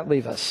what does that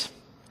leave us?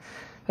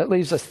 That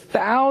leaves us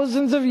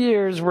thousands of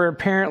years where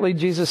apparently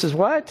Jesus is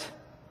what?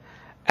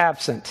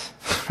 Absent,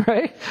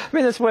 right? I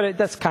mean,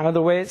 that's kind of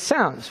the way it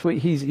sounds.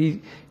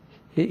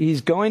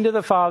 He's going to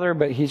the Father,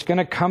 but he's going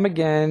to come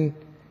again.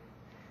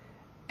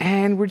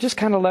 And we're just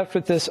kind of left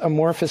with this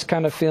amorphous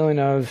kind of feeling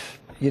of,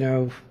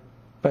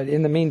 but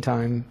in the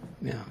meantime,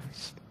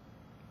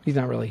 he's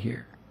not really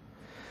here.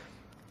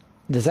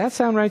 Does that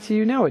sound right to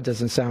you? No, it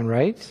doesn't sound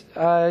right.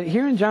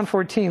 Here in John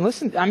 14,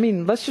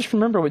 let's just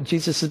remember what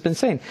Jesus has been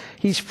saying.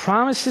 He's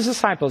promised his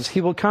disciples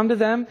he will come to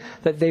them,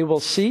 that they will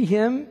see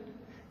him,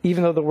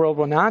 even though the world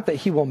will not, that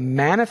he will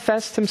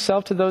manifest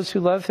himself to those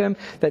who love him,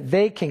 that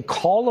they can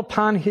call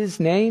upon his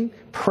name,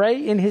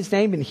 pray in his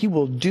name, and he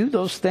will do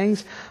those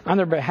things on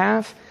their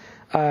behalf,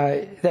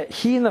 that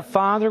he and the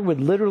Father would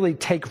literally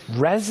take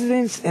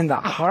residence in the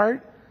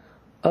heart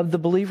of the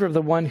believer, of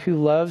the one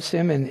who loves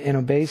him and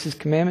obeys his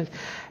commandments.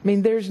 I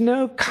mean, there's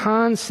no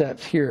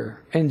concept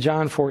here in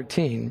John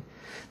 14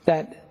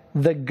 that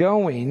the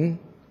going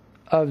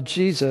of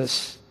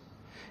Jesus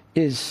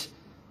is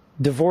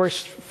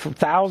divorced for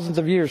thousands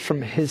of years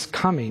from his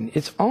coming.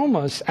 It's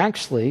almost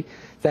actually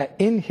that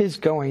in his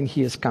going,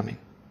 he is coming.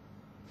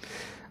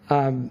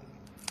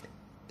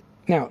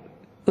 Now,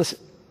 listen,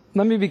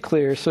 let me be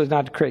clear so as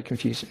not to create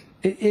confusion.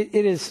 It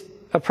is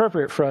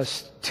appropriate for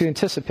us to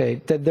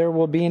anticipate that there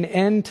will be an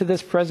end to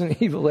this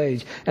present evil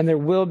age, and there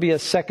will be a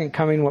second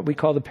coming, what we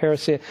call the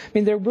parousia. I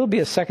mean, there will be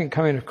a second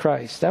coming of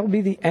Christ. That will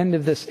be the end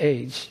of this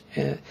age.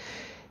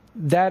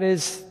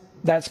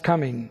 That's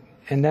coming,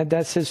 and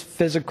that's his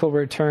physical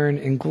return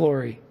in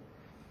glory.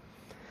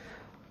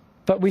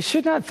 But we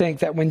should not think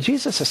that when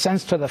Jesus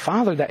ascends to the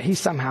Father that he's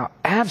somehow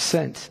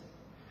absent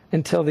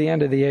until the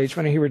end of the age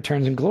when he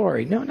returns in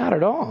glory. No, not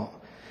at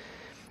all.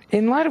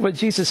 In light of what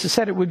Jesus has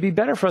said, it would be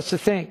better for us to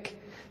think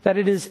that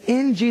it is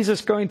in Jesus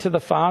going to the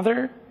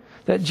Father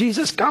that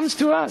Jesus comes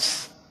to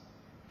us.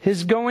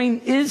 His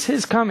going is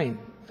his coming.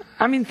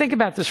 I mean, think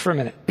about this for a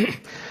minute.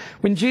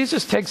 When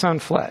Jesus takes on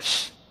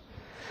flesh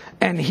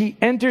and he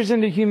enters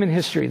into human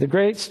history, the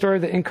great story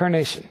of the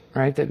incarnation,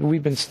 right, that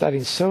we've been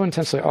studying so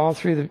intensely all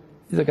through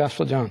the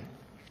Gospel of John.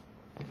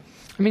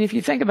 I mean, if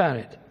you think about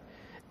it,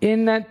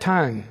 in that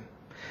time,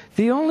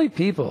 the only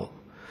people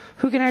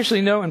who can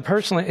actually know and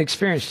personally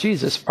experience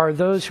Jesus are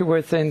those who are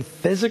within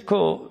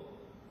physical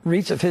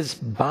reach of his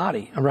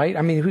body, right?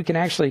 I mean, who can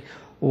actually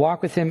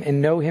walk with him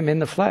and know him in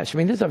the flesh. I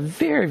mean, there's a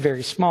very,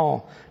 very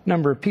small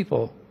number of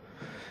people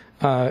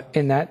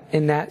in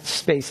that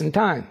space and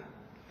time.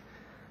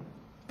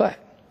 But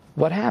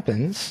what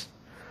happens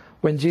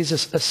when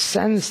Jesus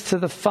ascends to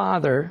the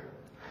Father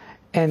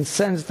and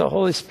sends the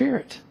Holy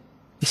Spirit?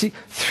 You see,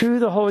 through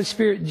the Holy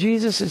Spirit,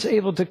 Jesus is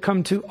able to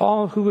come to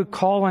all who would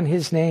call on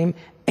his name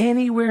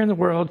anywhere in the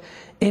world,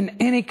 in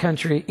any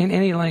country, in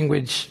any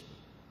language,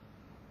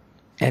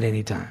 at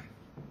any time.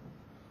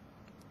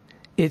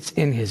 It's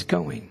in his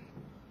going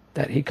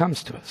that he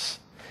comes to us.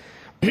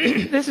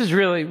 This is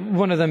really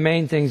one of the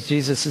main things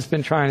Jesus has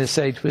been trying to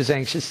say to his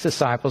anxious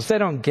disciples. They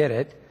don't get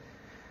it,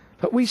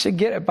 but we should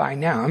get it by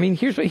now. I mean,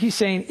 here's what he's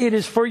saying. It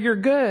is for your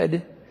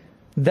good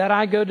that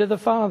I go to the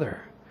Father.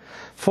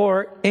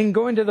 For in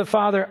going to the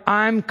Father,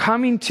 I'm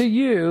coming to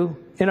you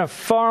in a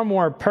far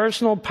more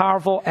personal,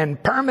 powerful,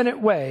 and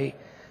permanent way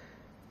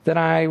than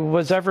I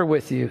was ever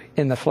with you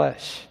in the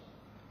flesh.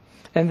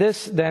 And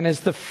this, then,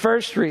 is the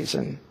first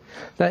reason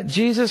that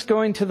Jesus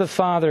going to the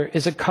Father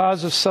is a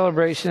cause of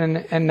celebration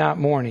and not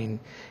mourning.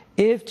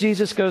 If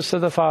Jesus goes to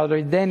the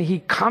Father, then he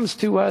comes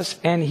to us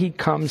and he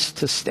comes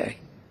to stay.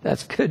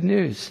 That's good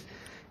news.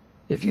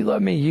 If you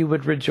love me, you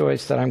would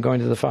rejoice that I'm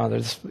going to the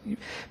Father.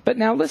 But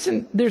now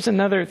listen, there's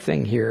another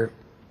thing here,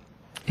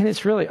 and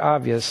it's really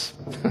obvious,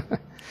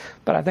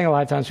 but I think a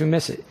lot of times we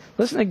miss it.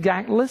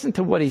 Listen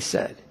to what he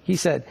said. He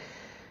said,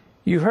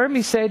 you heard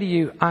me say to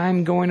you,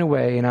 I'm going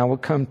away and I will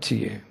come to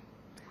you.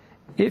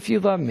 If you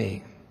love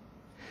me,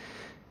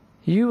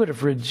 you would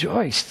have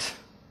rejoiced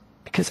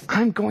because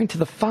I'm going to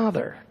the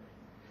Father,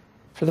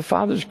 for the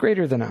Father is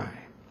greater than I.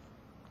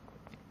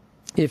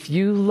 If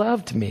you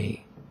loved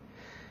me,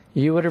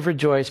 you would have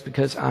rejoiced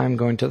because I'm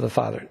going to the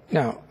Father.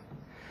 Now,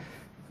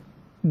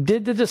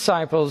 did the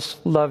disciples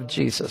love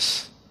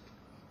Jesus?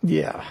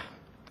 Yeah,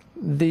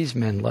 these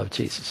men love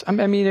Jesus. I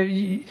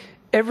mean,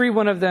 every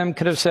one of them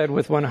could have said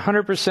with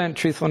 100%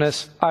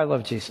 truthfulness, I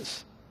love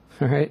Jesus.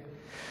 All right?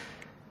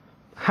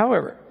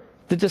 However,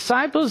 the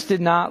disciples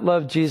did not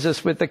love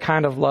Jesus with the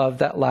kind of love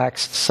that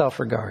lacks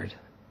self-regard.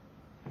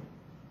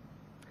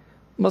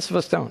 Most of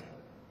us don't.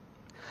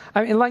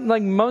 I mean,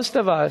 like most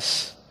of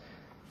us,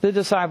 the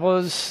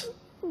disciples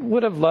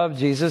would have loved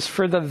Jesus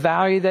for the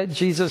value that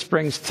Jesus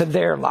brings to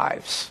their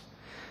lives.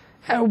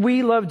 And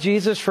we love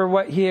Jesus for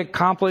what he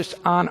accomplished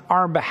on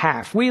our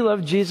behalf. We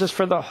love Jesus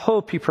for the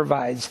hope he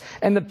provides,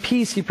 and the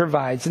peace he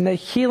provides, and the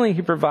healing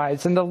he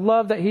provides, and the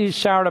love that he's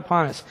showered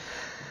upon us.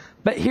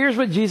 But here's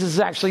what Jesus is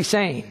actually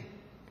saying.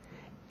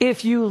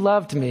 If you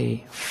loved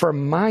me for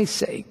my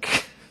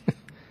sake,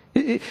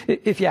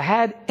 if you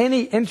had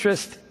any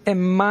interest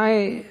in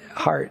my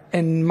heart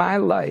and my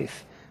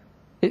life,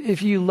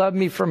 if you love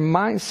me for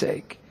my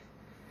sake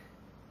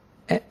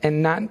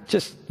and not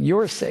just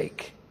your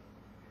sake,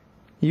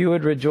 you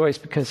would rejoice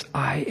because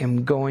I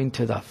am going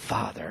to the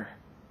Father,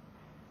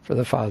 for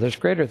the Father is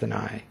greater than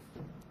I.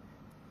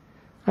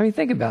 I mean,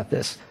 think about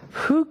this.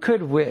 Who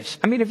could wish?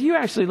 I mean, if you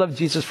actually love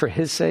Jesus for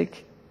his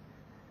sake,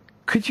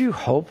 could you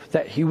hope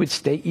that he would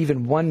stay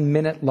even 1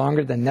 minute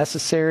longer than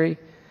necessary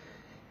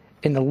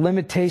in the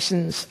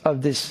limitations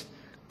of this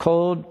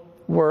cold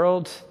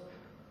world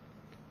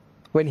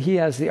when he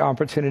has the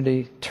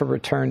opportunity to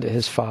return to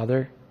his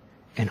Father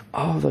and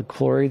all the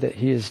glory that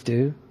he is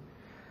due?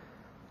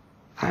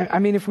 I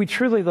mean, if we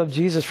truly love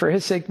Jesus for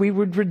his sake, we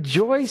would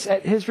rejoice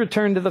at his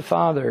return to the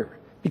Father,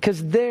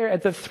 because there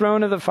at the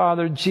throne of the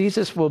Father,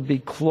 Jesus will be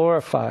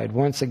glorified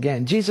once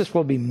again. Jesus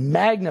will be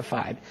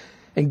magnified.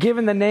 And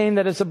given the name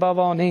that is above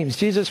all names,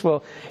 Jesus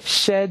will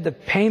shed the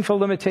painful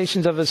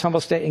limitations of his humble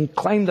state and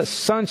claim the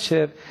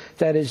sonship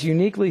that is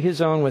uniquely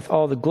his own with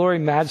all the glory,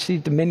 majesty,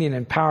 dominion,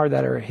 and power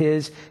that are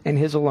his and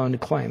his alone to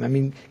claim. I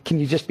mean, can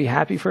you just be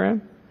happy for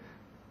him?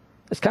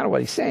 That's kind of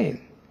what he's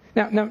saying.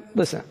 Now,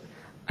 listen,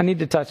 I need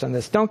to touch on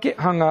this. Don't get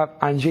hung up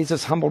on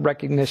Jesus' humble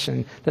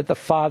recognition that the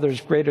Father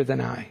is greater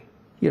than I.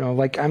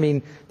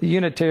 The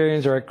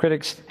Unitarians or our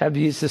critics have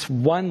used this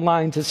one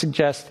line to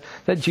suggest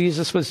that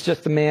Jesus was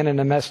just a man and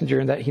a messenger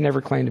and that he never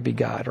claimed to be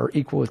God or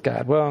equal with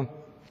God. Well,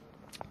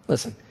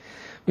 listen,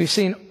 we've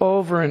seen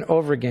over and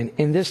over again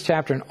in this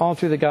chapter and all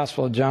through the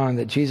Gospel of John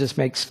that Jesus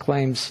makes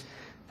claims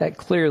that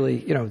clearly,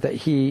 that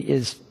he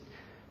is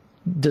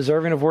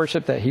deserving of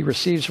worship, that he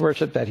receives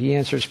worship, that he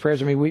answers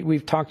prayers. I mean,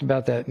 we've talked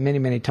about that many,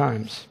 many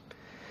times.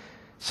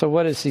 So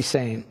what is he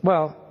saying?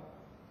 Well,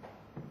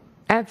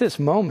 at this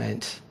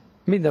moment,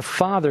 the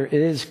Father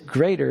is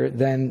greater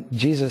than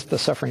Jesus, the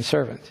suffering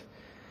servant.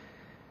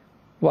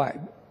 Why?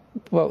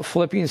 Well,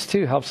 Philippians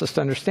 2 helps us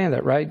to understand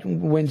that, right?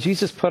 When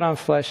Jesus put on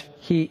flesh,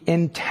 he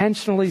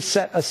intentionally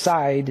set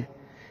aside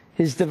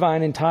his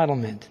divine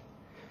entitlement.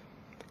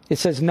 It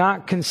says,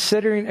 not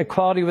considering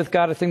equality with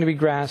God a thing to be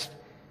grasped,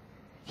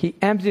 he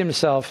emptied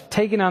himself,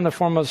 taking on the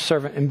form of a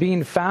servant, and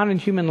being found in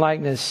human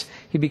likeness,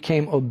 he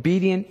became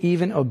obedient,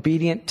 even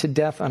obedient to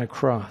death on a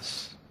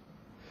cross.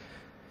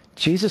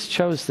 Jesus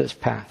chose this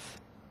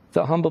path,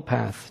 the humble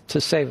path, to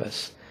save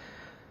us.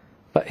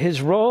 But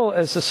his role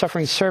as the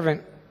suffering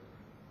servant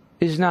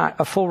is not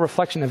a full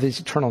reflection of his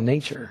eternal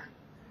nature.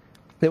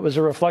 It was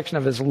a reflection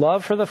of his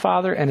love for the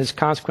Father and his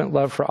consequent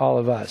love for all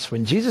of us.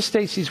 When Jesus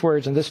states these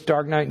words on this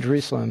dark night in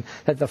Jerusalem,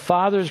 that the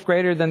Father is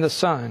greater than the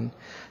Son,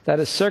 that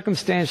is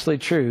circumstantially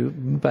true,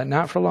 but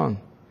not for long.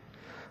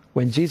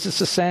 When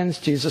Jesus ascends,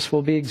 Jesus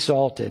will be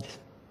exalted.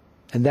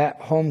 And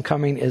that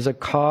homecoming is a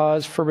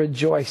cause for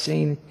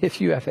rejoicing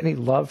if you have any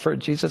love for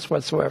Jesus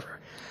whatsoever.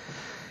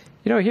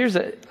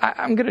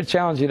 I'm going to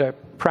challenge you to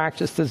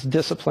practice this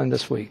discipline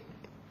this week.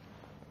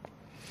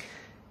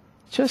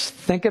 Just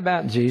think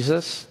about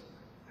Jesus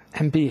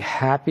and be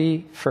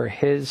happy for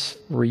his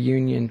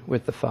reunion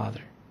with the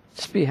Father.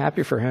 Just be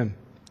happy for him.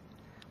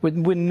 With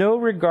no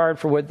regard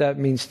for what that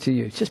means to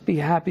you. Just be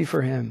happy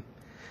for him.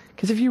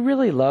 Because if you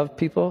really love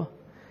people,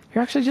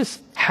 you're actually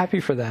just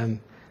happy for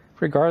them,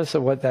 regardless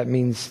of what that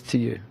means to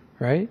you,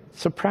 right?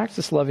 So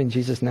practice loving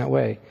Jesus in that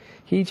way.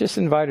 He just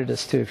invited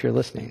us to, if you're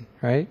listening,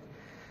 right?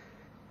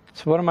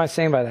 So what am I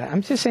saying by that?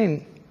 I'm just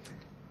saying,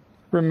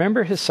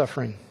 remember his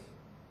suffering.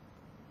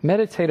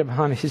 Meditate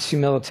upon his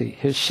humility,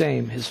 his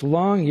shame, his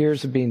long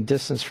years of being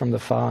distanced from the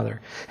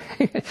Father,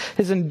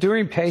 his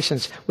enduring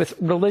patience with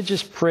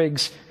religious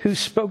prigs who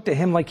spoke to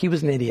him like he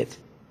was an idiot.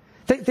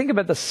 Think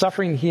about the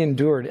suffering he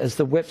endured as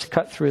the whips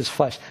cut through his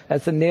flesh,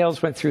 as the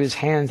nails went through his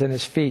hands and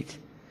his feet.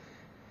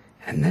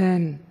 And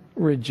then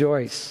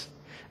rejoice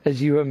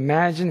as you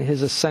imagine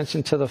his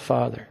ascension to the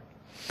Father,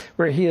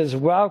 where he is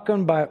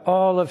welcomed by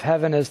all of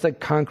heaven as the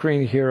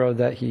conquering hero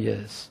that he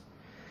is.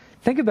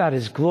 Think about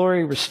his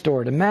glory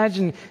restored.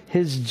 Imagine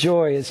his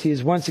joy as he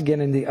is once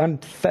again in the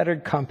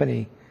unfettered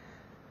company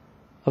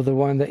of the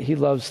one that he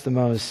loves the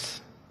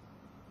most,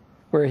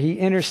 where he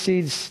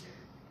intercedes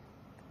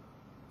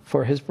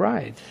for his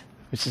bride,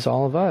 which is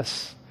all of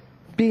us.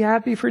 Be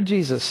happy for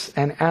Jesus,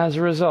 and as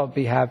a result,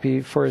 be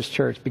happy for his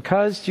church.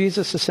 Because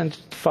Jesus ascended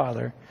to the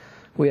Father,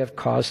 we have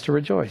cause to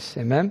rejoice.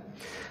 Amen?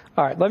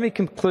 All right, let me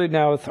conclude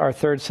now with our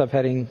third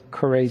subheading,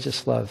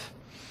 courageous love.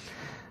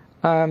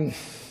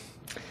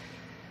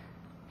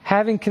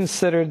 Having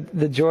considered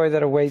the joy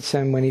that awaits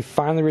him when he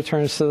finally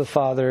returns to the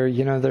Father,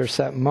 there's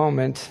that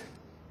moment.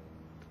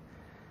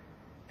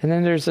 And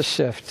then there's a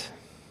shift.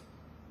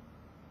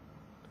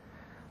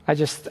 I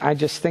just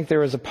think there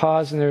was a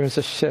pause and there was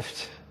a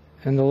shift.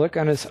 And the look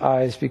on his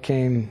eyes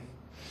became,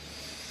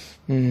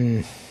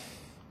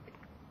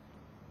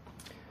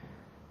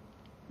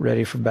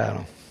 ready for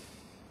battle.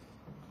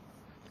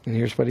 And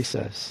here's what he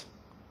says.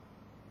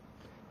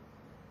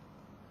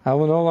 I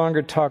will no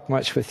longer talk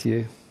much with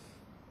you,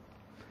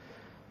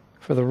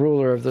 for the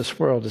ruler of this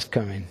world is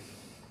coming.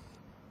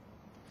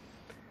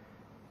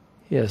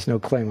 He has no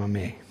claim on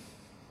me.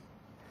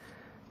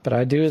 But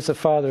I do as the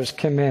Father has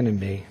commanded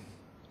me,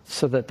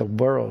 so that the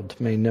world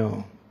may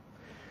know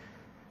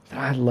that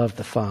I love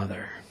the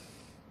Father.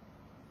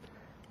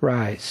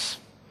 Rise,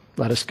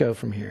 let us go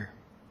from here.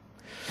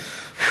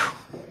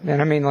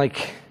 And I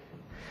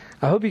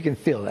hope you can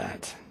feel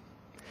that.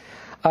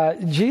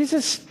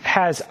 Jesus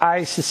has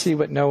eyes to see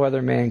what no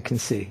other man can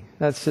see.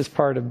 That's just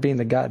part of being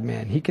the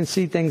God-man. He can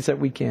see things that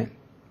we can't.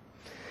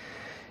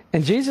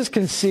 And Jesus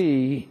can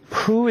see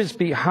who is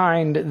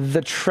behind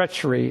the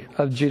treachery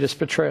of Judas'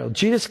 betrayal.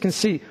 Jesus can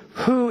see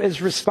who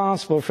is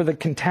responsible for the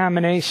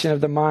contamination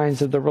of the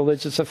minds of the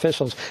religious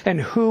officials and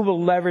who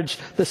will leverage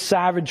the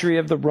savagery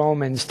of the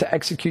Romans to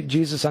execute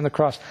Jesus on the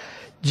cross.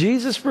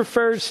 Jesus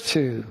refers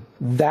to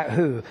that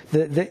who,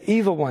 the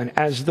evil one,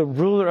 as the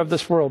ruler of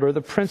this world or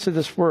the prince of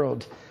this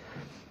world.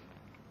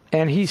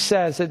 And he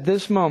says at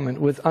this moment,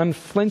 with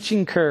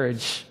unflinching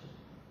courage,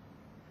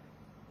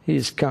 he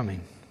is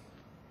coming.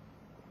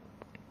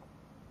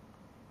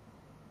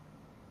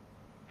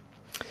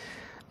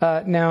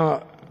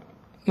 Now,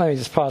 let me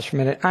just pause for a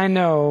minute. I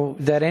know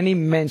that any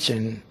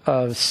mention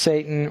of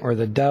Satan or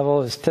the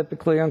devil is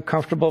typically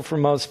uncomfortable for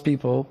most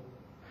people,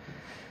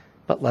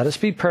 but let us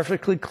be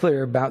perfectly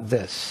clear about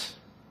this.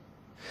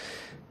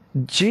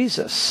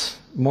 Jesus,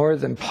 more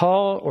than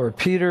Paul or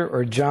Peter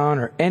or John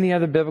or any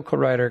other biblical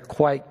writer,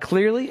 quite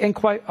clearly and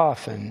quite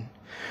often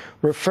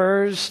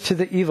refers to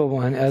the evil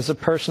one as a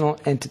personal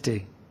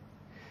entity.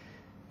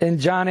 In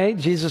John 8,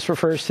 Jesus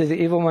refers to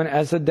the evil one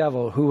as the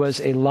devil, who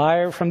was a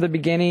liar from the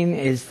beginning,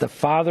 is the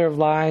father of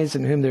lies,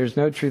 in whom there is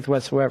no truth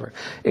whatsoever.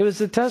 It was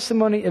the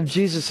testimony of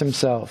Jesus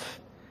himself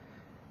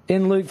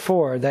in Luke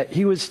 4 that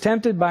he was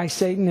tempted by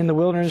Satan in the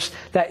wilderness,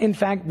 that in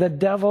fact the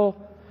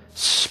devil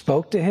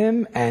spoke to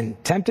him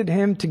and tempted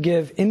him to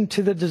give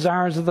into the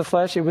desires of the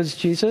flesh. It was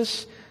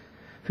Jesus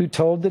who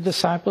told the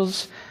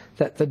disciples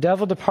that the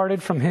devil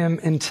departed from him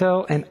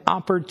until an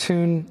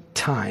opportune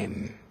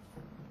time,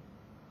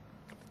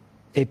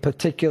 a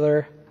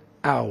particular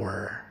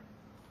hour.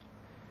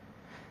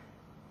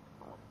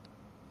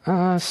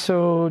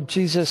 So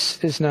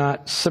Jesus is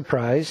not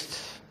surprised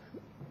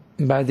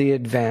by the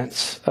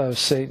advance of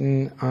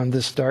Satan on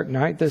this dark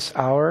night. This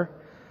hour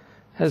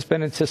has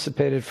been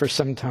anticipated for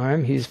some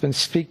time. He's been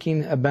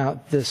speaking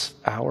about this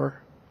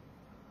hour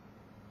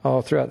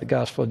all throughout the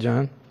Gospel of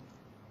John.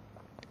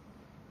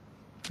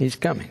 He's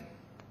coming.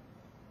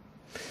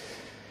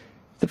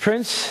 The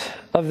prince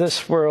of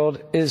this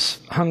world is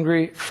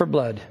hungry for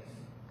blood.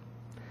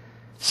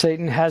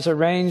 Satan has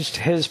arranged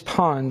his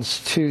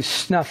pawns to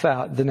snuff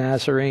out the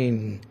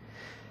Nazarene,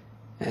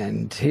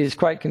 and he is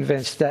quite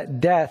convinced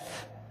that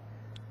death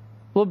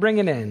will bring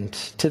an end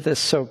to this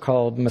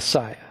so-called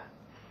Messiah.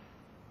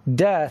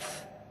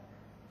 Death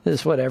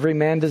is what every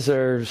man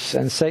deserves,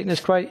 and Satan is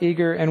quite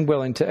eager and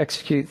willing to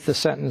execute the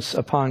sentence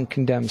upon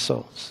condemned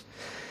souls.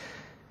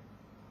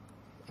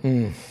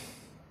 But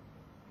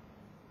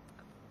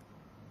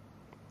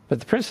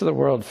the prince of the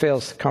world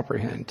fails to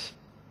comprehend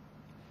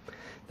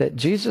that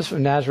Jesus of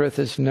Nazareth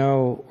is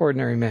no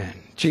ordinary man.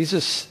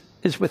 Jesus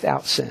is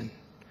without sin.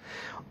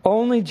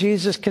 Only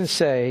Jesus can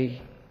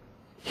say,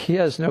 he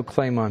has no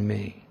claim on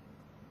me.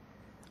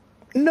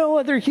 No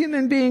other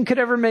human being could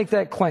ever make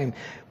that claim.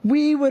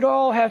 We would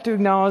all have to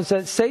acknowledge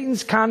that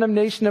Satan's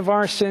condemnation of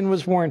our sin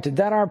was warranted,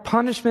 that our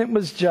punishment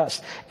was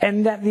just,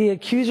 and that the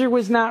accuser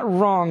was not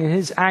wrong in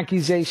his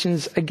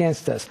accusations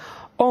against us.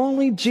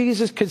 Only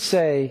Jesus could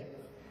say,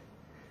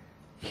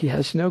 he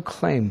has no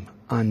claim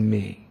on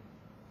me.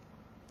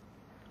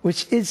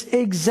 Which is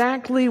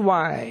exactly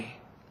why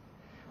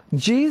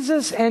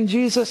Jesus and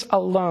Jesus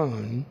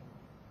alone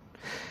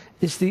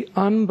is the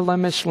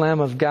unblemished Lamb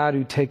of God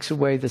who takes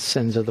away the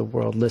sins of the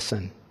world.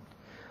 Listen,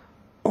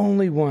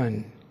 only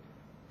one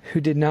who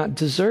did not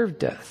deserve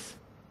death,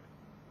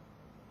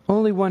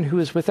 only one who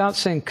is without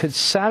sin could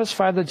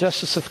satisfy the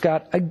justice of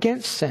God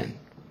against sin.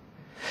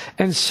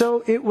 And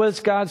so it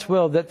was God's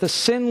will that the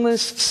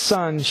sinless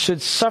Son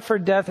should suffer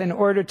death in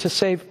order to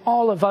save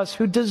all of us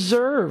who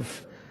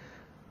deserve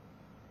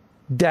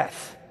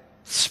death,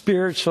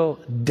 spiritual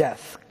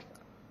death,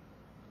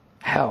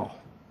 hell.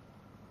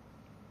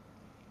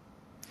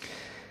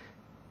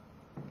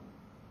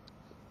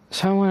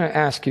 So I want to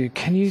ask you,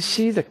 can you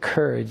see the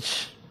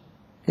courage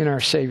in our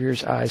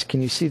Savior's eyes?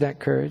 Can you see that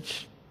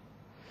courage?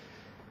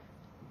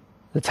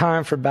 The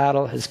time for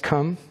battle has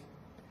come,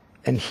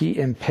 and he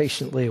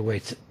impatiently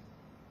awaits it.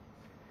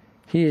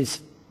 He is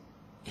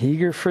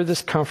eager for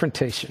this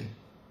confrontation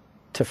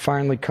to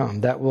finally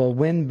come that will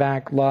win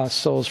back lost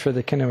souls for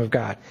the kingdom of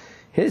God.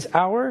 His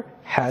hour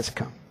has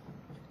come.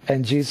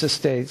 And Jesus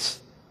states,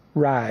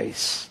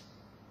 rise,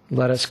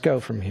 let us go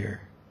from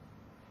here.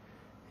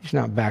 He's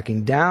not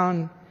backing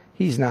down.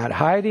 He's not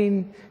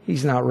hiding.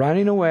 He's not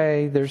running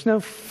away. There's no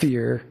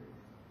fear.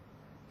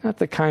 Not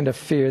the kind of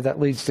fear that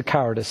leads to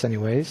cowardice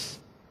anyways.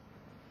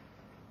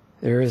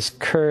 There is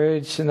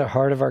courage in the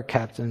heart of our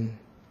captain,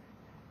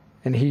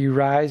 and he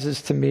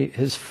rises to meet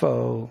his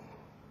foe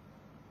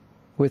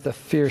with a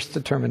fierce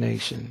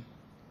determination.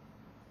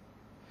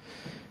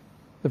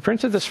 The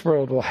prince of this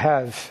world will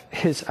have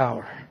his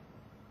hour,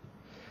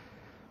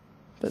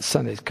 but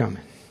Sunday's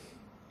coming.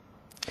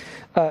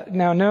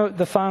 Now note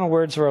the final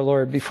words of our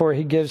Lord before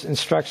he gives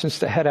instructions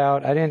to head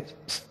out.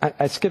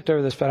 I skipped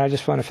over this, but I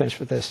just want to finish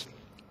with this.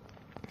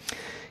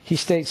 He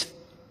states,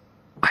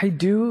 I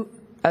do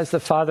as the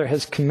Father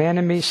has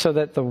commanded me, so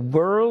that the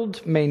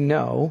world may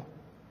know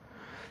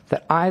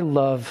that I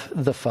love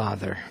the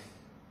Father.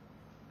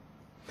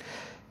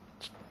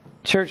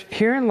 Church,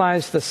 herein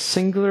lies the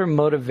singular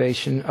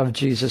motivation of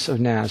Jesus of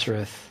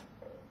Nazareth,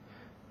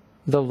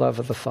 the love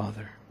of the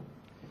Father.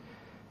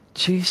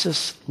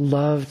 Jesus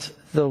loved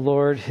the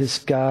Lord his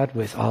God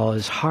with all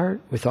his heart,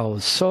 with all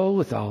his soul,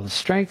 with all his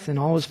strength, and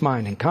all his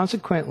mind. And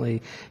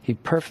consequently, he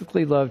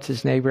perfectly loved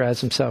his neighbor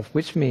as himself,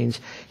 which means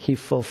he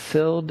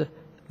fulfilled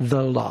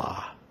the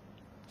law,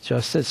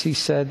 just as he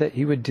said that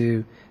he would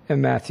do in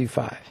Matthew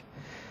 5.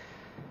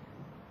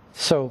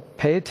 So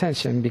pay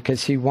attention,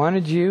 because he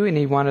wanted you and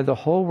he wanted the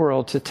whole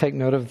world to take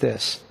note of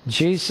this.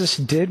 Jesus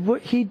did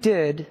what he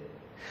did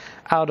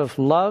out of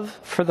love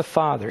for the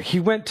Father. He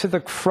went to the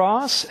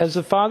cross as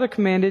the Father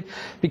commanded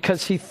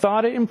because he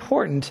thought it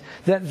important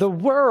that the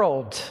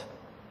world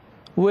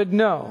would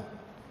know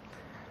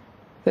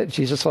that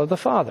Jesus loved the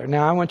Father.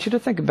 Now, I want you to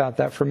think about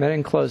that for a minute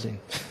in closing.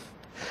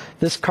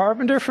 This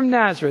carpenter from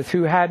Nazareth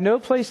who had no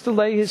place to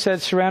lay his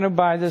head, surrounded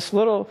by this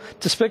little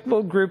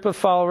despicable group of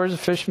followers,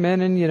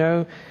 fishermen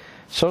and,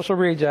 social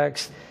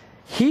rejects,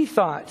 he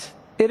thought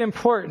it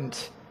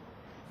important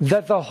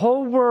that the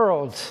whole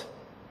world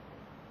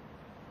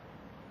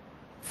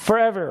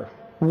forever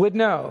would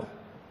know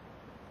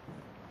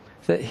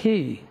that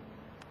he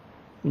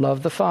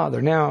loved the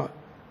Father. Now,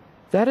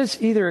 that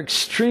is either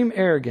extreme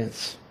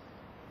arrogance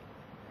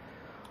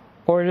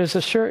or it is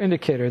a sure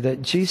indicator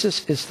that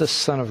Jesus is the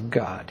Son of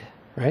God,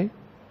 right?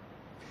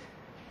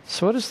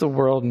 So what does the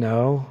world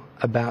know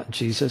about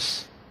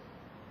Jesus?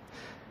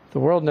 The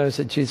world knows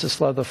that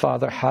Jesus loved the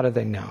Father. How do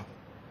they know?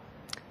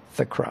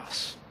 The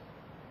cross.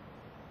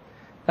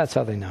 That's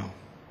how they know.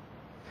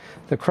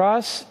 The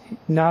cross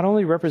not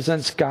only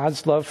represents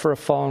God's love for a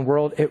fallen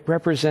world, it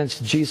represents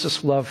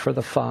Jesus' love for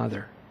the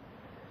Father.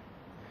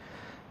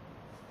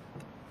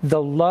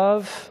 The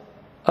love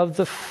of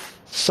the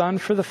Son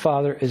for the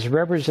Father is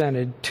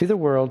represented to the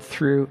world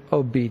through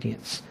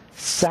obedience.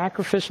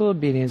 Sacrificial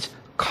obedience,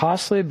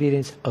 costly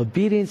obedience,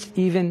 obedience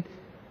even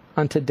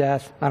unto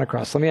death on a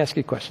cross. Let me ask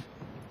you a question.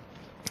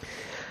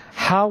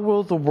 How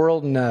will the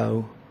world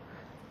know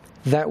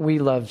that we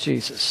love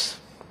Jesus?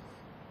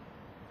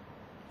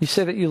 You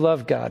say that you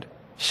love God.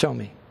 Show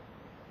me.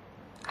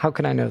 How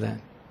can I know that?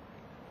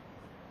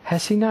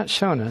 Has he not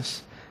shown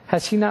us?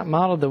 Has he not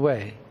modeled the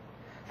way?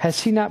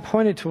 Has he not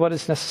pointed to what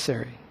is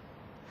necessary?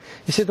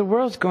 You see, the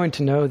world's going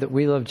to know that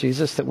we love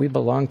Jesus, that we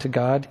belong to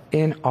God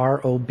in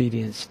our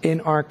obedience,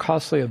 in our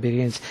costly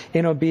obedience,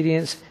 in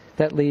obedience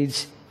that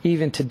leads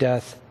even to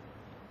death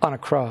on a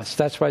cross.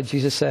 That's why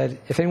Jesus said,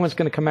 if anyone's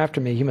going to come after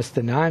me, he must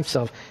deny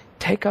himself,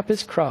 take up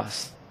his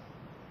cross,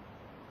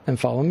 and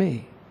follow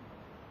me.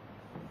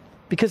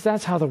 Because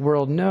that's how the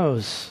world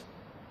knows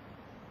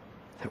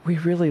that we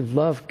really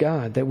love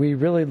God, that we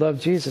really love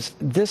Jesus.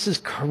 This is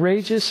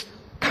courageous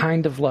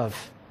kind of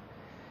love.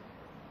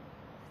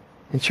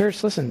 And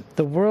church, listen,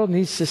 the world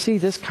needs to see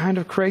this kind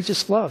of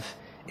courageous love.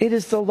 It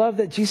is the love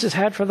that Jesus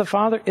had for the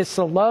Father. It's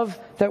the love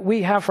that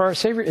we have for our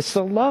Savior. It's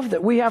the love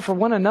that we have for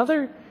one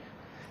another.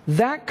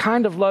 That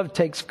kind of love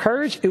takes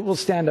courage. It will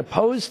stand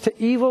opposed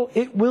to evil.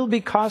 It will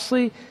be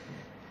costly.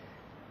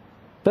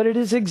 But it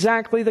is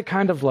exactly the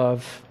kind of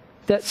love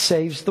that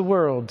saves the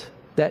world,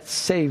 that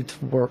saved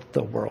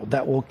the world,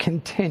 that will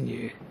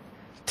continue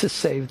to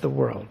save the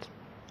world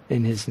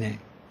in his name.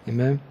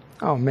 Amen?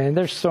 Oh, man,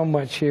 there's so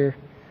much here.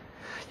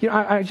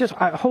 I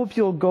hope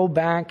you'll go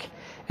back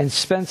and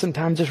spend some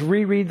time, just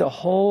reread the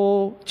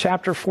whole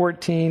chapter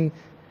 14.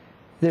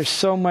 There's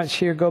so much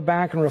here. Go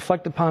back and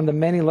reflect upon the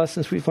many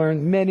lessons we've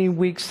learned, many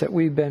weeks that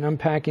we've been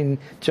unpacking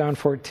John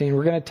 14.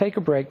 We're going to take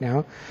a break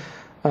now.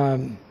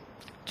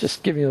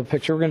 Just giving you a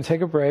picture. We're going to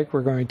take a break.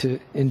 We're going to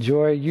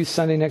enjoy Youth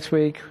Sunday next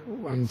week.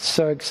 I'm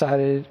so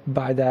excited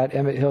by that.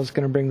 Emmett Hill's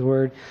going to bring the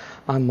word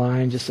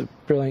online. Just a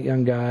brilliant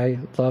young guy.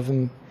 Love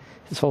him,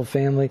 his whole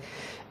family.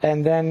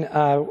 And then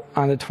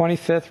on the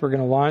 25th, we're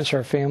going to launch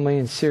our family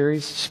in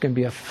series. It's going to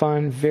be a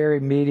fun, very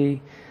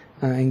meaty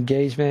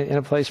engagement in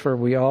a place where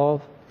we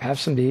all have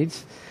some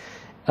needs.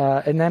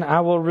 And then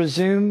I will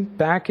resume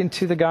back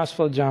into the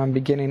Gospel of John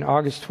beginning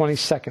August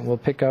 22nd. We'll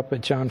pick up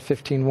at John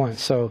 15:1.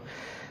 So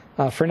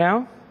for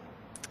now,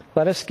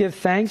 let us give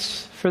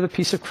thanks for the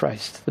peace of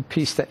Christ, the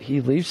peace that he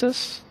leaves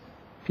us,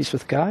 peace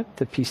with God,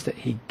 the peace that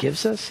he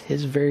gives us,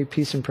 his very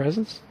peace and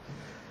presence.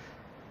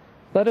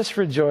 Let us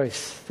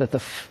rejoice that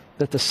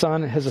the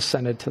Son has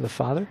ascended to the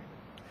Father.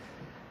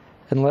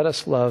 And let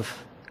us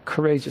love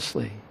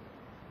courageously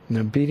in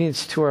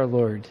obedience to our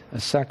Lord, a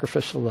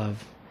sacrificial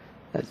love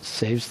that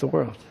saves the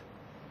world.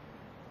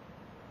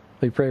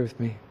 Will you pray with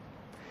me?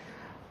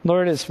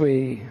 Lord, as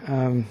we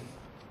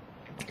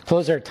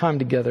close our time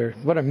together,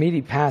 what a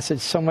meaty passage,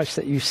 so much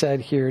that you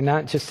said here,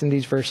 not just in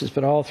these verses,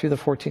 but all through the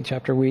 14th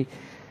chapter. We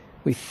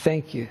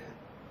thank you.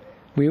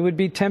 We would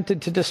be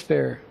tempted to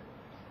despair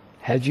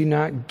had you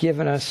not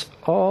given us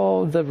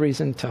all the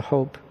reason to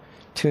hope,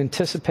 to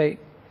anticipate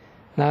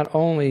not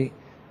only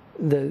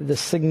the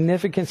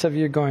significance of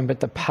your going, but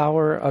the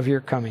power of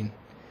your coming.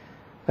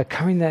 A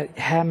coming that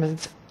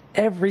happens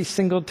every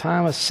single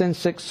time a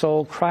sin-sick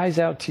soul cries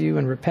out to you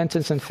in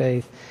repentance and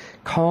faith,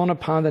 calling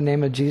upon the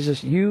name of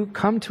Jesus. You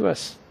come to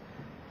us.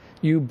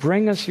 You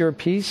bring us your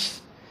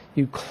peace.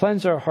 You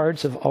cleanse our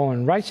hearts of all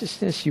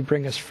unrighteousness. You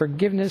bring us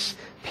forgiveness,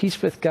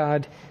 peace with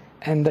God,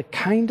 and the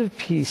kind of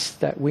peace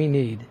that we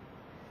need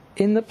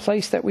in the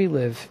place that we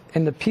live,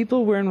 in the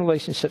people we're in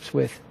relationships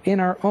with, in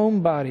our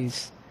own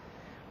bodies,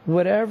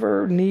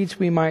 whatever needs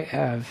we might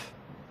have,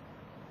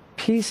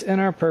 peace in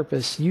our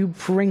purpose, you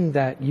bring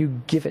that,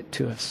 you give it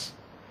to us.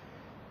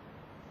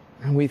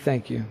 And we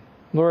thank you.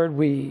 Lord,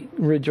 we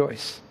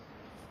rejoice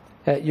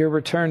at your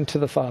return to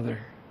the Father,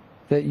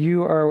 that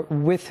you are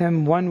with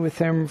him, one with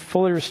him,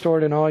 fully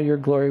restored in all your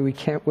glory. We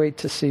can't wait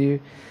to see you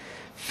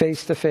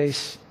face to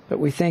face But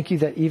we thank you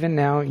that even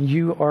now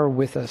you are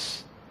with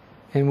us.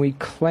 And we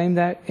claim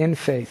that in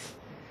faith.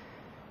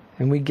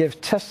 And we give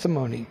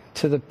testimony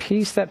to the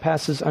peace that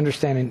passes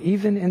understanding,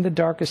 even in the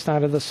darkest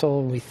night of the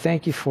soul. We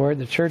thank you for it.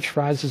 The church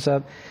rises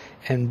up,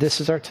 and this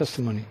is our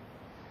testimony.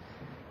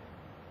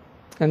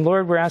 And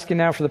Lord, we're asking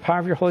now for the power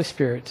of your Holy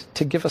Spirit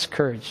to give us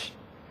courage,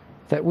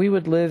 that we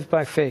would live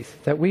by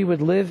faith, that we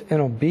would live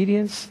in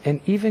obedience and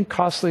even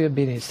costly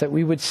obedience, that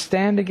we would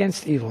stand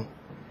against evil,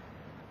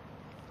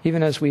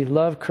 even as we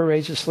love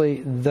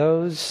courageously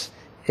those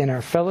in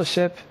our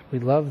fellowship. We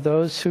love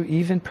those who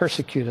even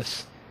persecute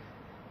us,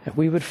 that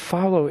we would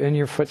follow in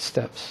your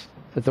footsteps,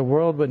 that the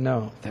world would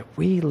know that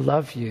we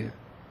love you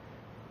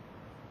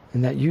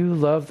and that you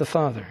love the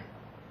Father.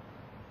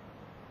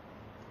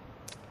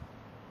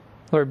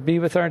 Lord, be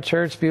with our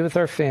church, be with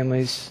our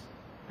families.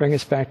 Bring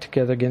us back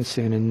together again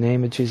soon. In the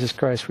name of Jesus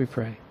Christ we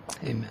pray.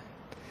 Amen.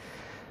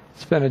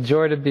 It's been a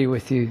joy to be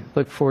with you.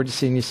 Look forward to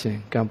seeing you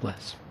soon. God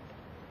bless.